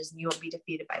challenges and you won't be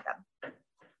defeated by them.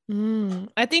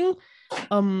 I think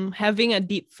having a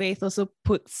deep faith also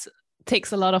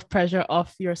takes a lot of pressure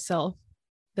off yourself.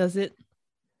 Does it?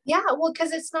 Yeah, well,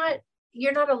 because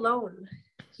you're not alone.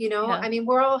 You know, I mean,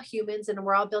 we're all humans, and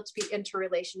we're all built to be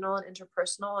interrelational and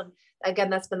interpersonal. And again,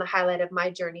 that's been the highlight of my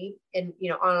journey in,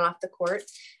 you know, on and off the court.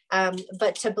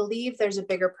 But to believe there's a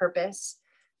bigger purpose,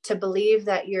 to believe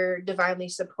that you're divinely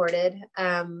supported,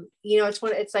 you know,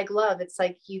 it's like love. It's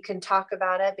like, you can talk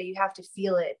about it, but you have to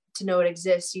feel it to know it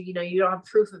exists. You know, you don't have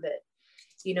proof of it,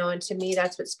 you know, and to me,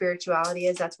 that's what spirituality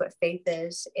is. That's what faith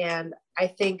is. And I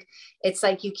think it's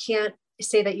like, you can't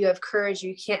say that you have courage.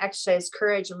 You can't exercise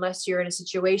courage unless you're in a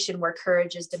situation where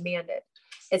courage is demanded.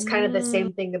 It's kind of the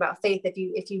same thing about faith. If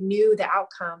you knew the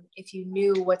outcome, if you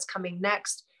knew what's coming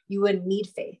next, you wouldn't need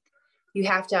faith. You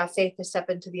have to have faith to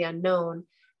step into the unknown.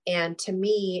 And to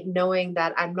me, knowing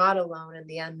that I'm not alone in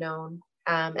the unknown,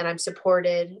 and I'm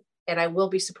supported, and I will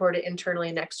be supported internally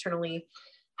and externally,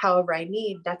 however I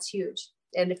need, that's huge.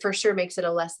 And it for sure makes it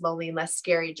a less lonely and less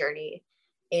scary journey.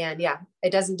 And yeah, it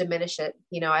doesn't diminish it.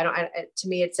 You know, to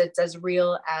me, it's as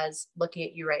real as looking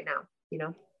at you right now, you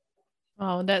know?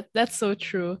 Oh, that's so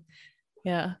true.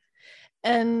 Yeah.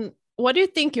 And what do you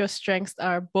think your strengths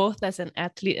are, both as an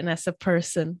athlete and as a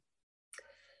person?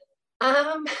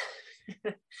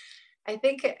 I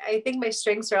think my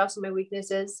strengths are also my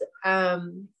weaknesses.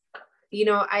 You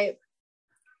know, I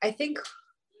think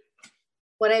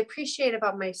what I appreciate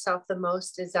about myself the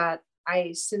most is that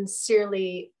I'm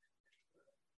sincere.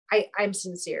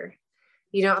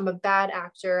 You know, I'm a bad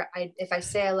actor. If I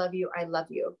say I love you, I love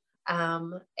you.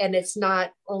 And it's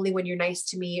not only when you're nice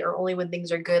to me or only when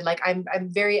things are good. Like I'm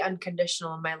very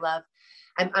unconditional in my love.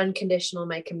 I'm unconditional in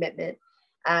my commitment.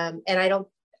 And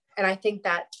I think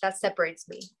that separates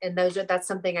me. And that's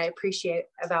something I appreciate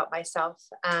about myself.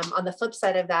 On the flip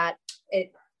side of that,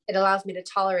 it allows me to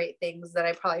tolerate things that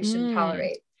I probably shouldn't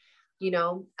tolerate, you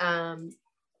know?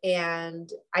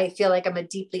 And I feel like I'm a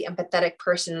deeply empathetic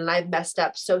person, and I've messed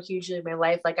up so hugely in my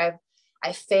life. Like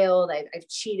I failed, I've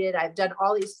cheated, I've done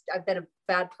all these, I've been a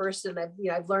bad person.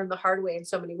 I've learned the hard way in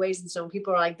so many ways. And so when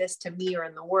people are like this to me or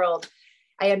in the world,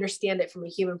 I understand it from a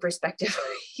human perspective,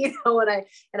 you know,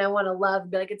 and I want to love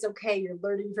and be like, it's okay, you're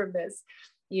learning from this,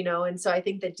 you know? And so I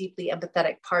think the deeply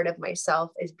empathetic part of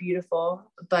myself is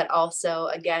beautiful, but also,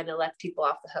 again, it lets people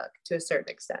off the hook to a certain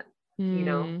extent, you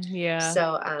know? Yeah.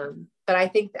 So, but I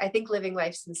think living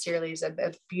life sincerely is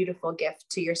a beautiful gift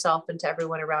to yourself and to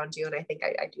everyone around you. And I think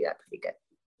I do that pretty good.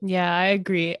 Yeah, I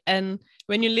agree. And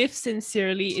when you live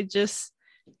sincerely,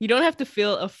 you don't have to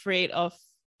feel afraid of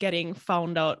getting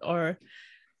found out. Or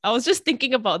I was just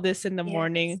thinking about this in the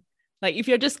morning. Like if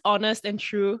you're just honest and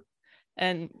true,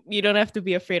 and you don't have to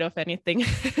be afraid of anything.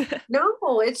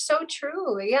 No, it's so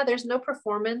true. Yeah, there's no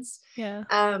performance. Yeah.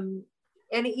 And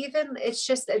even it's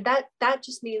just that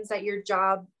just means that your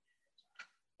job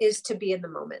is to be in the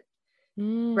moment,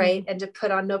 right? And to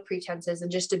put on no pretenses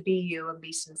and just to be you and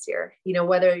be sincere, you know,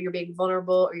 whether you're being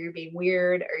vulnerable or you're being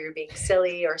weird or you're being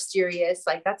silly or serious,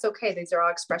 like that's okay. These are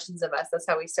all expressions of us. That's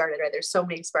how we started, right? There's so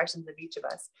many expressions of each of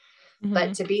us,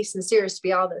 but to be sincere is to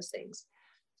be all those things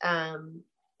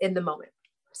in the moment.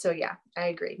 So yeah, I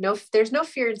agree. No, there's no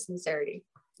fear in sincerity,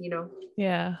 you know?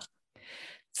 Yeah.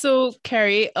 So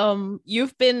Kerri,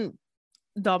 you've been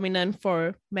dominant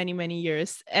for many, many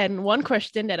years. And one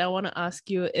question that I want to ask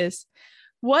you is,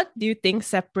 what do you think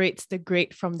separates the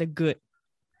great from the good?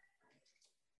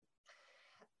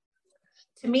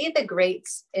 To me, the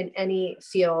greats in any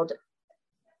field,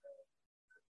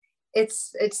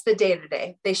 it's the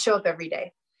day-to-day. They show up every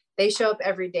day. They show up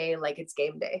every day like it's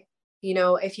game day. You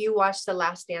know, if you watch The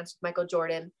Last Dance with Michael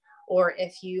Jordan, or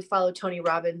if you follow Tony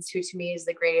Robbins, who to me is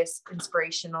the greatest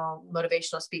inspirational,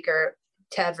 motivational speaker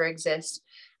to ever exist,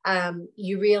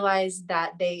 you realize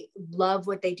that they love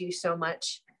what they do so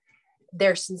much.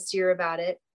 They're sincere about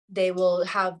it. They will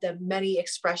have the many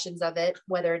expressions of it,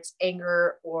 whether it's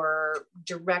anger or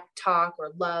direct talk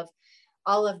or love.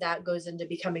 All of that goes into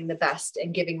becoming the best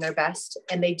and giving their best.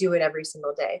 And they do it every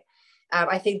single day.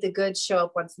 I think the goods show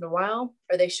up once in a while,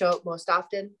 or they show up most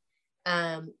often.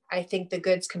 I think the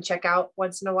goods can check out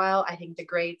once in a while. I think the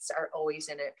greats are always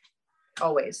in it,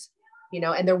 always, you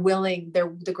know, and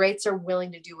the greats are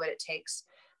willing to do what it takes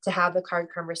to have the hard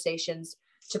conversations,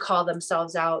 to call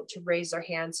themselves out, to raise their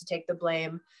hands, to take the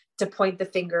blame, to point the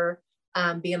finger,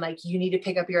 being like, you need to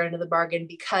pick up your end of the bargain,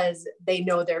 because they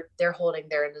know they're holding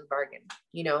their end of the bargain.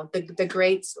 You know, the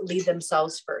greats lead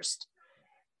themselves first,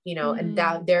 you know, and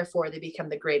that therefore they become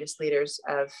the greatest leaders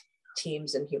of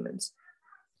teams and humans.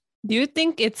 Do you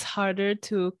think it's harder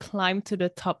to climb to the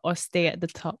top or stay at the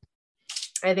top?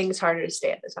 I think it's harder to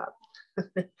stay at the top.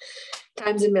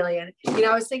 Times a million. You know,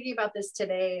 I was thinking about this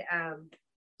today,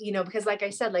 you know, because like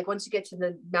I said, like once you get to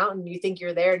the mountain, you think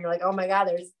you're there and you're like, oh my God,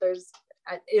 there's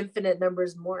infinite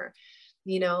numbers more,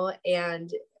 you know,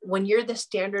 and when you're the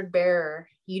standard bearer,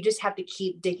 you just have to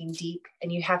keep digging deep,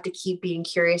 and you have to keep being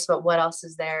curious about what else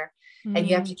is there. And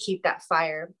you have to keep that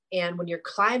fire. And when you're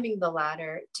climbing the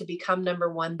ladder to become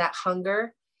number one, that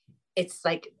hunger, it's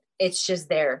like, it's just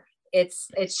there.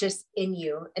 It's just in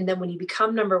you. And then when you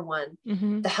become number one,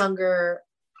 the hunger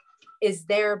is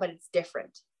there, but it's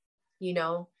different, you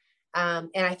know?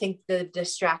 And I think the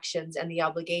distractions and the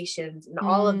obligations and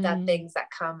all of that things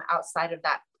that come outside of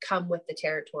that come with the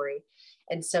territory.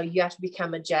 And so you have to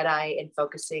become a Jedi in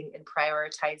focusing and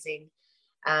prioritizing.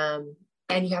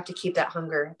 And you have to keep that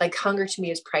hunger. Like hunger to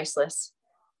me is priceless,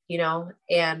 you know?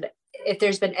 And if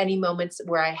there's been any moments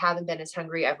where I haven't been as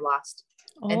hungry, I've lost.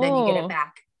 And then you get it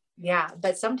back. Yeah.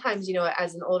 But sometimes, you know,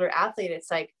 as an older athlete,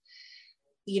 it's like,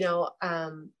 you know,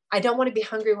 I don't want to be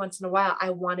hungry once in a while. I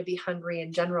want to be hungry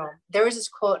in general. There was this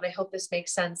quote, and I hope this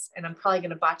makes sense, and I'm probably going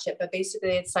to botch it, but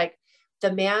basically it's like,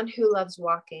 the man who loves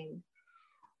walking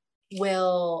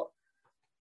will,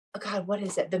 oh God, what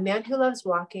is it? The man who loves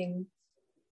walking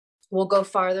will go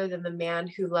farther than the man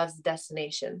who loves the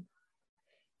destination.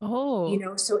 Oh, you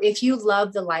know, so if you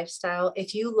love the lifestyle,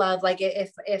 if you love, like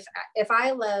if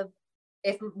I love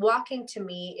if walking to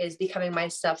me is becoming my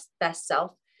best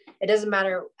self, it doesn't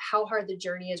matter how hard the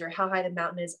journey is or how high the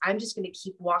mountain is. I'm just going to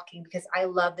keep walking because I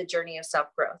love the journey of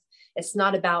self-growth. It's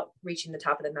not about reaching the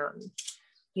top of the mountain,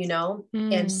 you know?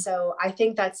 And so I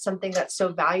think that's something that's so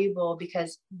valuable,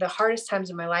 because the hardest times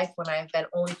in my life when I've been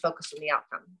only focused on the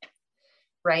outcome,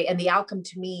 right? And the outcome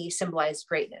to me symbolized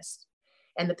greatness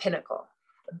and the pinnacle.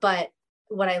 But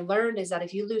what I learned is that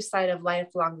if you lose sight of life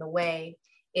along the way,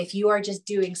 if you are just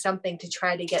doing something to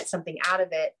try to get something out of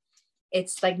it,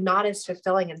 it's like not as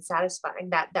fulfilling and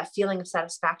satisfying. That feeling of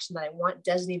satisfaction that I want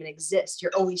doesn't even exist.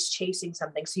 You're always chasing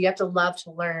something. So you have to love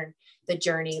to learn the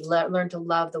journey, learn to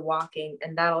love the walking,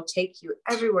 and that'll take you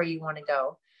everywhere you want to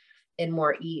go in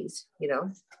more ease, you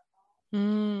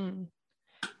know?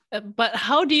 But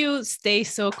how do you stay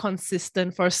so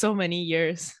consistent for so many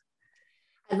years?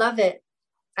 I love it.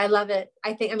 I love it.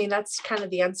 I mean, that's kind of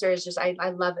the answer, is just, I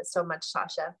love it so much,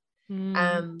 Sasha.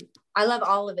 I love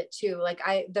all of it too. Like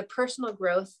the personal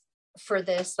growth for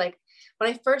this, like when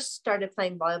I first started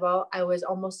playing volleyball, I was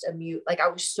almost a mute. Like I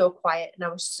was so quiet and I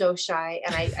was so shy,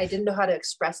 and I didn't know how to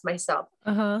express myself.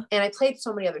 And I played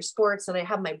so many other sports, and I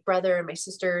have my brother and my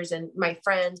sisters and my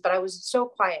friends, but I was so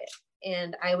quiet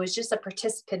and I was just a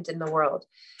participant in the world.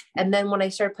 And then when I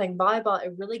started playing volleyball,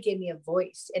 it really gave me a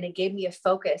voice, and it gave me a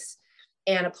focus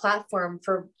and a platform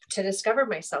to discover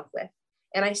myself with.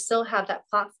 And I still have that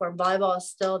platform. Volleyball is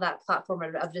still that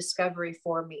platform of discovery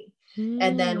for me.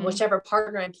 And then whichever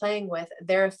partner I'm playing with,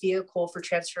 they're a vehicle for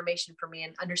transformation for me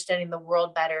and understanding the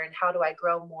world better. And how do I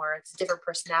grow more? It's a different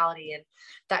personality. And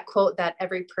that quote that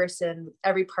every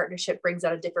partnership brings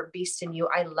out a different beast in you.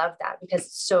 I love that, because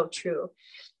it's so true,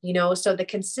 you know? So the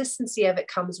consistency of it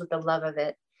comes with the love of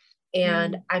it.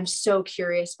 And I'm so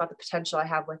curious about the potential I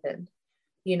have within,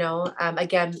 you know?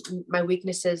 Again, my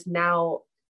weaknesses now,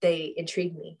 they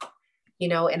intrigue me, you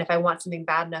know, and if I want something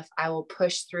bad enough, I will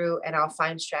push through and I'll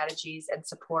find strategies and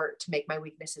support to make my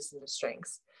weaknesses into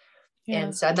strengths.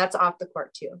 And that's off the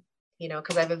court too, you know,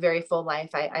 because I have a very full life.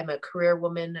 I'm a career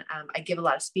woman. I give a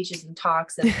lot of speeches and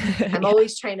talks, and I'm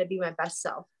always trying to be my best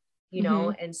self, you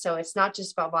know? And so it's not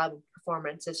just about volleyball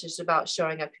performance. It's just about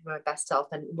showing up to my best self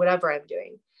and whatever I'm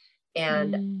doing.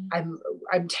 And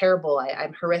I'm terrible.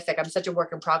 I'm horrific. I'm such a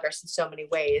work in progress in so many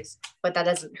ways, but that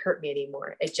doesn't hurt me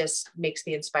anymore. It just makes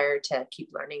me inspired to keep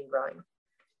learning and growing.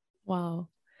 Wow.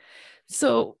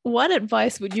 So what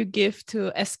advice would you give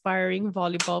to aspiring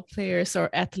volleyball players or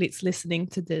athletes listening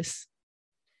to this?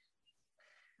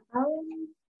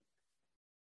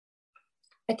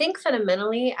 I think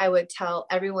fundamentally, I would tell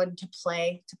everyone to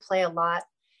play a lot,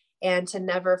 and to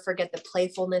never forget the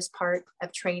playfulness part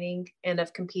of training and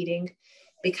of competing,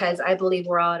 because I believe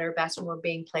we're all at our best when we're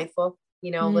being playful,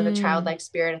 you know, with a childlike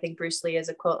spirit. I think Bruce Lee has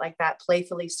a quote like that: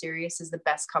 playfully serious is the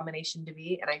best combination to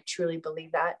be. And I truly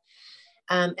believe that.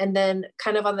 And then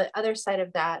kind of on the other side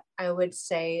of that, I would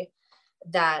say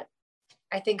that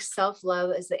I think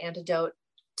self-love is the antidote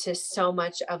to so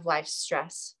much of life's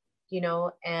stress, you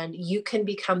know, and you can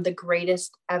become the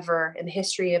greatest ever in the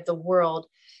history of the world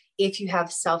if you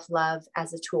have self-love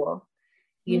as a tool,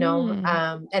 you know?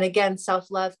 And again,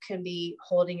 self-love can be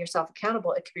holding yourself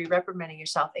accountable. It could be reprimanding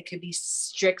yourself. It could be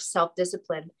strict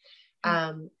self-discipline.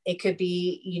 It could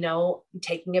be, you know,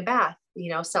 taking a bath,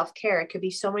 you know, self-care. It could be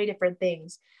so many different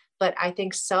things, but I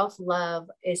think self-love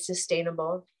is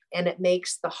sustainable, and it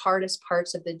makes the hardest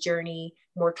parts of the journey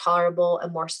more tolerable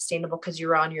and more sustainable, because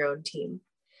you're on your own team.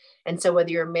 And so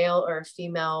whether you're a male or a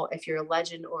female, if you're a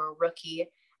legend or a rookie,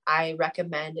 I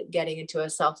recommend getting into a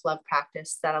self-love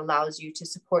practice that allows you to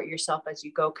support yourself as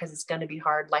you go, because it's going to be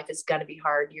hard. Life is going to be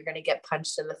hard. You're going to get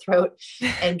punched in the throat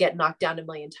and get knocked down a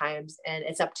million times. And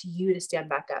it's up to you to stand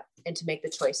back up and to make the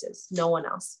choices, no one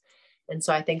else. And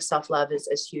so I think self-love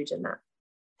is huge in that.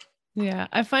 Yeah,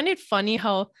 I find it funny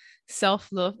how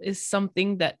self-love is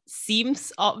something that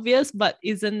seems obvious, but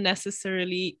isn't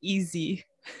necessarily easy.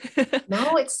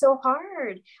 No, it's so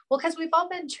hard. Well, because we've all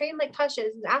been trained like Tasha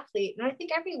as an athlete. And I think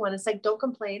everyone is like, don't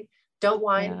complain, don't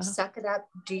whine, suck it up,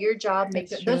 do your job.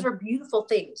 Those are beautiful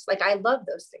things. Like, I love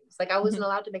those things. Like, I wasn't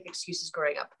allowed to make excuses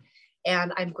growing up,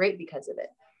 and I'm great because of it,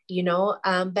 you know?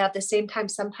 But at the same time,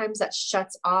 sometimes that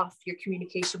shuts off your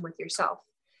communication with yourself.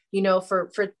 You know, for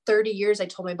 30 years, I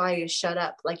told my body to shut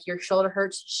up. Like, your shoulder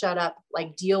hurts, shut up,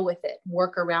 like, deal with it,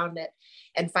 work around it.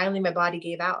 And finally my body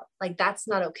gave out. Like, that's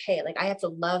not okay. Like, I have to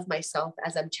love myself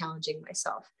as I'm challenging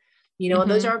myself, you know, and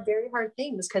those are very hard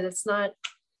things, because it's not,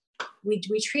 we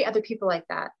treat other people like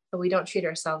that, but we don't treat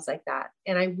ourselves like that.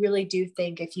 And I really do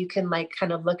think if you can like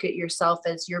kind of look at yourself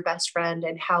as your best friend,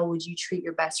 and how would you treat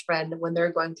your best friend when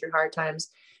they're going through hard times,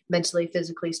 mentally,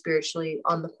 physically, spiritually,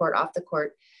 on the court, off the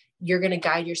court, you're going to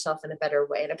guide yourself in a better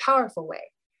way, in a powerful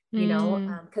way, you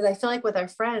know? Because I feel like with our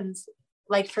friends,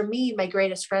 like for me, my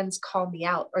greatest friends call me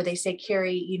out, or they say,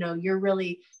 Kerri, you know, you're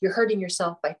hurting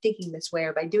yourself by thinking this way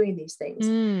or by doing these things.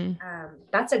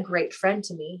 That's a great friend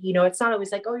to me. You know, it's not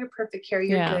always like, oh, you're perfect, Kerri,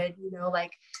 you're good, you know,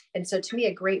 like, and so to me,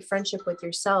 a great friendship with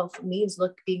yourself means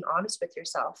being honest with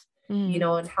yourself, you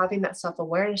know, and having that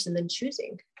self-awareness, and then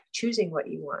choosing what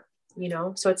you want, you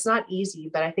know? So it's not easy,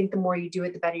 but I think the more you do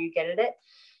it, the better you get at it.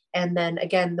 And then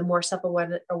again, the more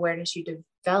self-awareness you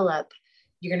develop,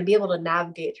 you're going to be able to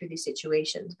navigate through these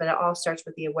situations. But it all starts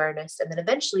with the awareness, and then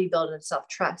eventually build in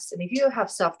self-trust. And if you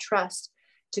have self-trust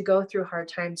to go through hard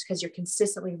times, because you're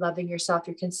consistently loving yourself,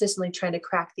 you're consistently trying to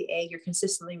crack the egg, you're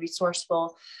consistently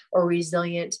resourceful or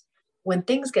resilient, when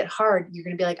things get hard, you're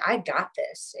going to be like, I got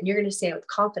this. And you're going to say it with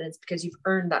confidence because you've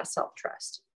earned that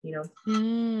self-trust, you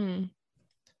know?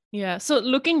 Yeah. So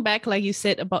looking back, like you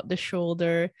said about the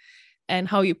shoulder and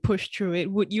how you pushed through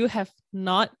it, would you have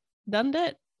not done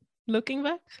that looking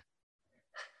back?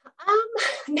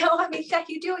 No, I mean, yeah,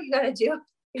 you do what you got to do,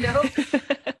 you know.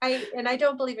 I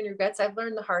don't believe in regrets. I've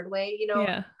learned the hard way, you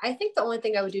know. I think the only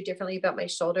thing I would do differently about my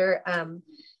shoulder,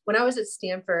 when I was at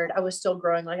Stanford, I was still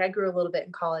growing. Like I grew a little bit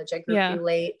in college. I grew pretty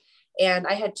late, and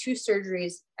I had 2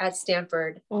 surgeries at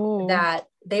Stanford that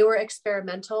they were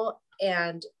experimental,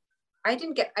 and I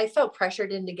felt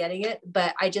pressured into getting it,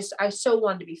 but I so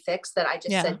wanted to be fixed that I just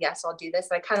said, yes, I'll do this.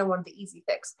 And I kind of wanted the easy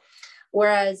fix.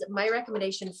 Whereas my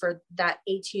recommendation for that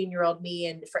 18-year-old me,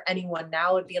 and for anyone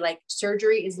now, would be like,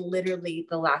 surgery is literally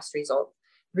the last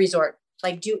resort.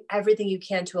 Like, do everything you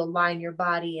can to align your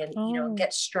body and, you know,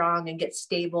 get strong and get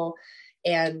stable.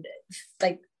 And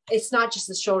like, it's not just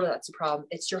the shoulder that's the problem.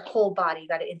 It's your whole body. You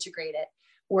got to integrate it.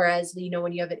 Whereas, you know,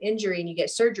 when you have an injury and you get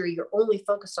surgery, you're only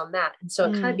focused on that. And so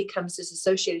it kind of becomes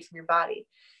disassociated from your body.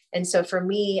 And so for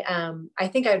me, I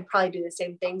think I would probably do the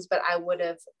same things, but I would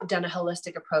have done a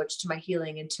holistic approach to my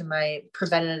healing and to my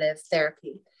preventative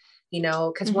therapy, you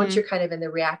know, because once you're kind of in the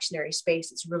reactionary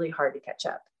space, it's really hard to catch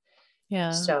up.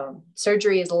 Yeah. So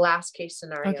surgery is the last case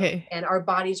scenario. Okay. And our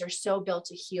bodies are so built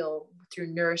to heal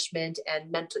through nourishment and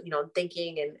mental, you know,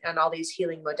 thinking and all these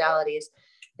healing modalities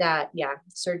that,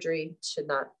 surgery should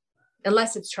not,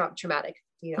 unless it's traumatic,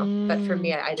 you know, but for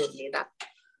me, I didn't need that.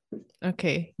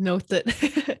 Okay, noted.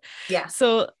 Yeah.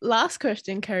 So last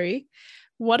question, Kerri.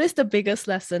 What is the biggest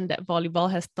lesson that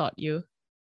volleyball has taught you?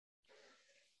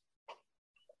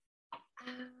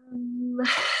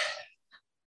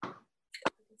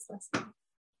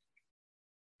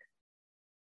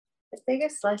 The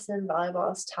biggest lesson volleyball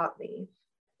has taught me.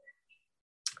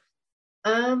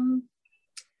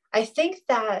 I think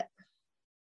that,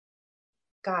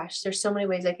 gosh, there's so many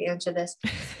ways I can answer this.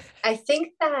 I think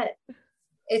that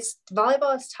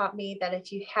volleyball has taught me that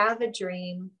if you have a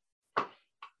dream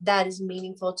that is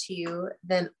meaningful to you,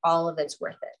 then all of it's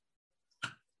worth it.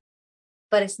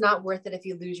 But it's not worth it if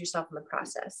you lose yourself in the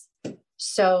process.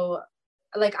 So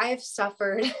like, I have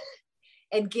suffered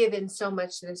and given so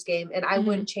much to this game, and I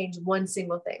wouldn't change one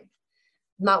single thing.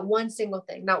 Not one single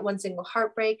thing, not one single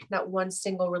heartbreak, not one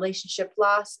single relationship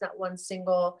loss, not one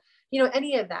single, you know,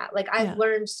 any of that. Like, I've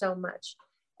learned so much.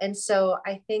 And so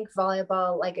I think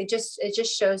volleyball, like, it just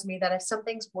shows me that if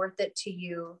something's worth it to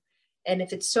you, and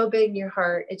if it's so big in your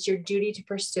heart, it's your duty to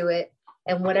pursue it.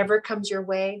 And whatever comes your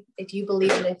way, if you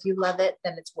believe it, if you love it,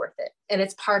 then it's worth it. And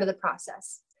it's part of the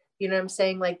process. You know what I'm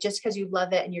saying? Like, just because you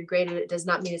love it and you're great at it does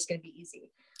not mean it's going to be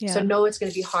easy. Yeah. So know it's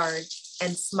going to be hard,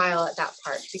 and smile at that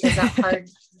part, because that part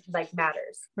like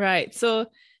matters. Right. So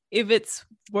if it's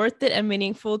worth it and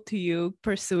meaningful to you,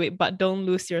 pursue it, but don't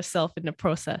lose yourself in the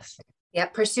process. Yeah.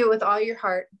 Pursue it with all your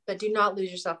heart, but do not lose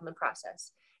yourself in the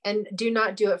process, and do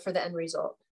not do it for the end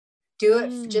result. Do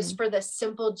it just for the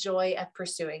simple joy of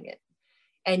pursuing it,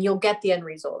 and you'll get the end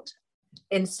result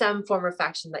in some form or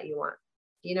fashion that you want.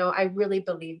 You know, I really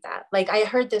believe that. Like, I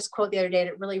heard this quote the other day, and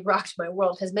it really rocked my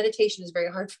world, because meditation is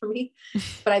very hard for me,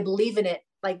 but I believe in it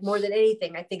like more than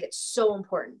anything. I think it's so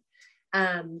important.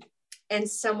 And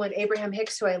someone, Abraham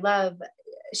Hicks, who I love,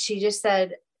 she just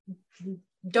said,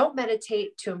 don't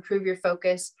meditate to improve your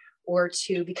focus or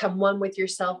to become one with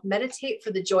yourself. Meditate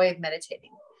for the joy of meditating.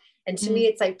 And to me,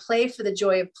 it's like, play for the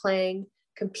joy of playing,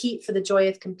 compete for the joy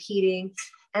of competing,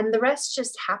 and the rest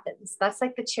just happens. That's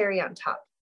like the cherry on top.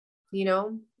 You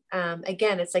know,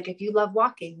 again, it's like, if you love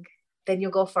walking, then you'll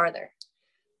go farther.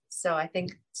 So I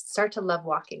think start to love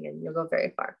walking and you'll go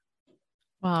very far.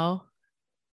 Wow.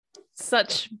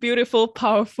 Such beautiful,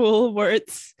 powerful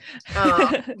words.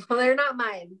 Oh, well, they're not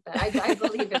mine, but I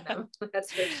believe in them.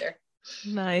 That's for sure.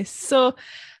 Nice. So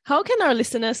how can our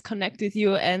listeners connect with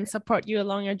you and support you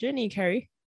along your journey, Kerri?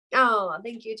 Oh,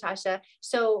 thank you, Tasha.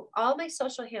 So all my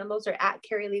social handles are at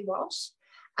Kerri Lee Walsh.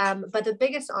 But the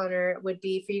biggest honor would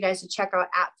be for you guys to check out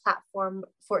at Platform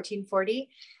 1440.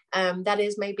 That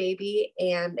is my baby.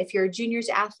 And if you're a juniors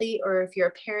athlete, or if you're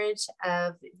a parent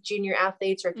of junior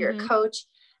athletes, or if you're a coach,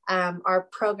 our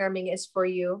programming is for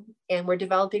you. And we're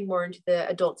developing more into the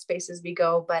adult space as we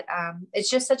go. But it's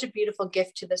just such a beautiful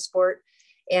gift to the sport.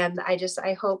 And I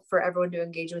hope for everyone to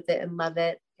engage with it and love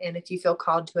it. And if you feel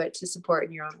called to it, to support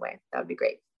in your own way, that would be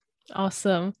great.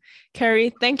 Awesome.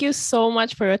 Kerri, thank you so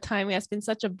much for your time. It has been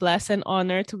such a blessed and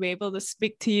honor to be able to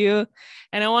speak to you.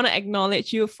 And I want to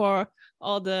acknowledge you for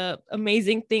all the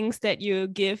amazing things that you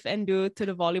give and do to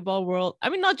the volleyball world. I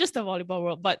mean, not just the volleyball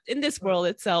world, but in this world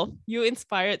itself. You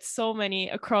inspired so many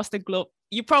across the globe.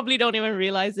 You probably don't even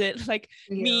realize it, like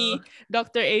me,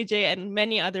 Dr. AJ, and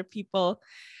many other people.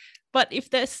 But if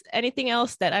there's anything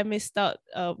else that I missed out,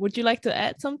 would you like to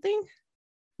add something?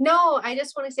 No, I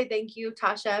just want to say thank you,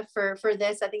 Tasha, for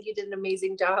this. I think you did an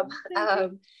amazing job.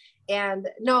 And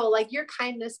no, like your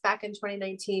kindness back in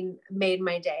 2019 made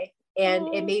my day,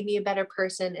 and it made me a better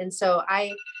person. And so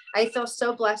I feel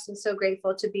so blessed and so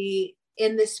grateful to be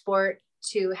in this sport,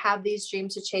 to have these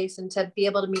dreams to chase, and to be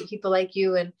able to meet people like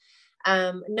you. And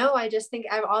no, I just think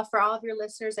for all of your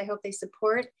listeners, I hope they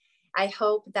support. I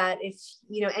hope that if,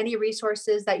 any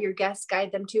resources that your guests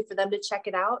guide them to, for them to check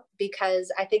it out, because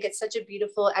I think it's such a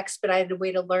beautiful, expedited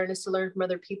way to learn, is to learn from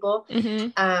other people.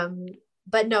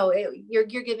 But no, you're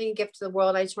giving a gift to the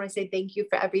world. I just want to say thank you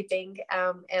for everything.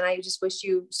 And I just wish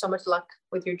you so much luck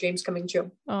with your dreams coming true.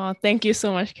 Oh, thank you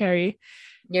so much, Kerri.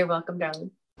 You're welcome,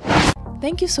 darling.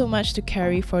 Thank you so much to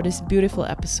Kerri for this beautiful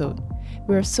episode.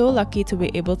 We are so lucky to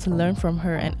be able to learn from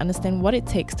her and understand what it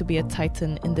takes to be a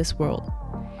Titan in this world.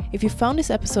 If you found this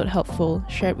episode helpful,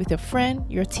 share it with your friend,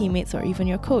 your teammates, or even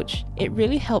your coach. It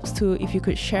really helps too if you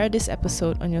could share this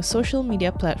episode on your social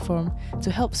media platform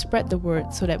to help spread the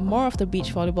word, so that more of the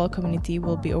beach volleyball community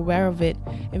will be aware of it,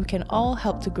 and we can all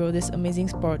help to grow this amazing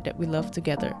sport that we love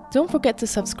together. Don't forget to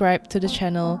subscribe to the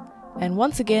channel. And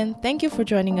once again, thank you for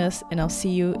joining us, and I'll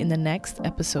see you in the next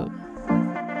episode.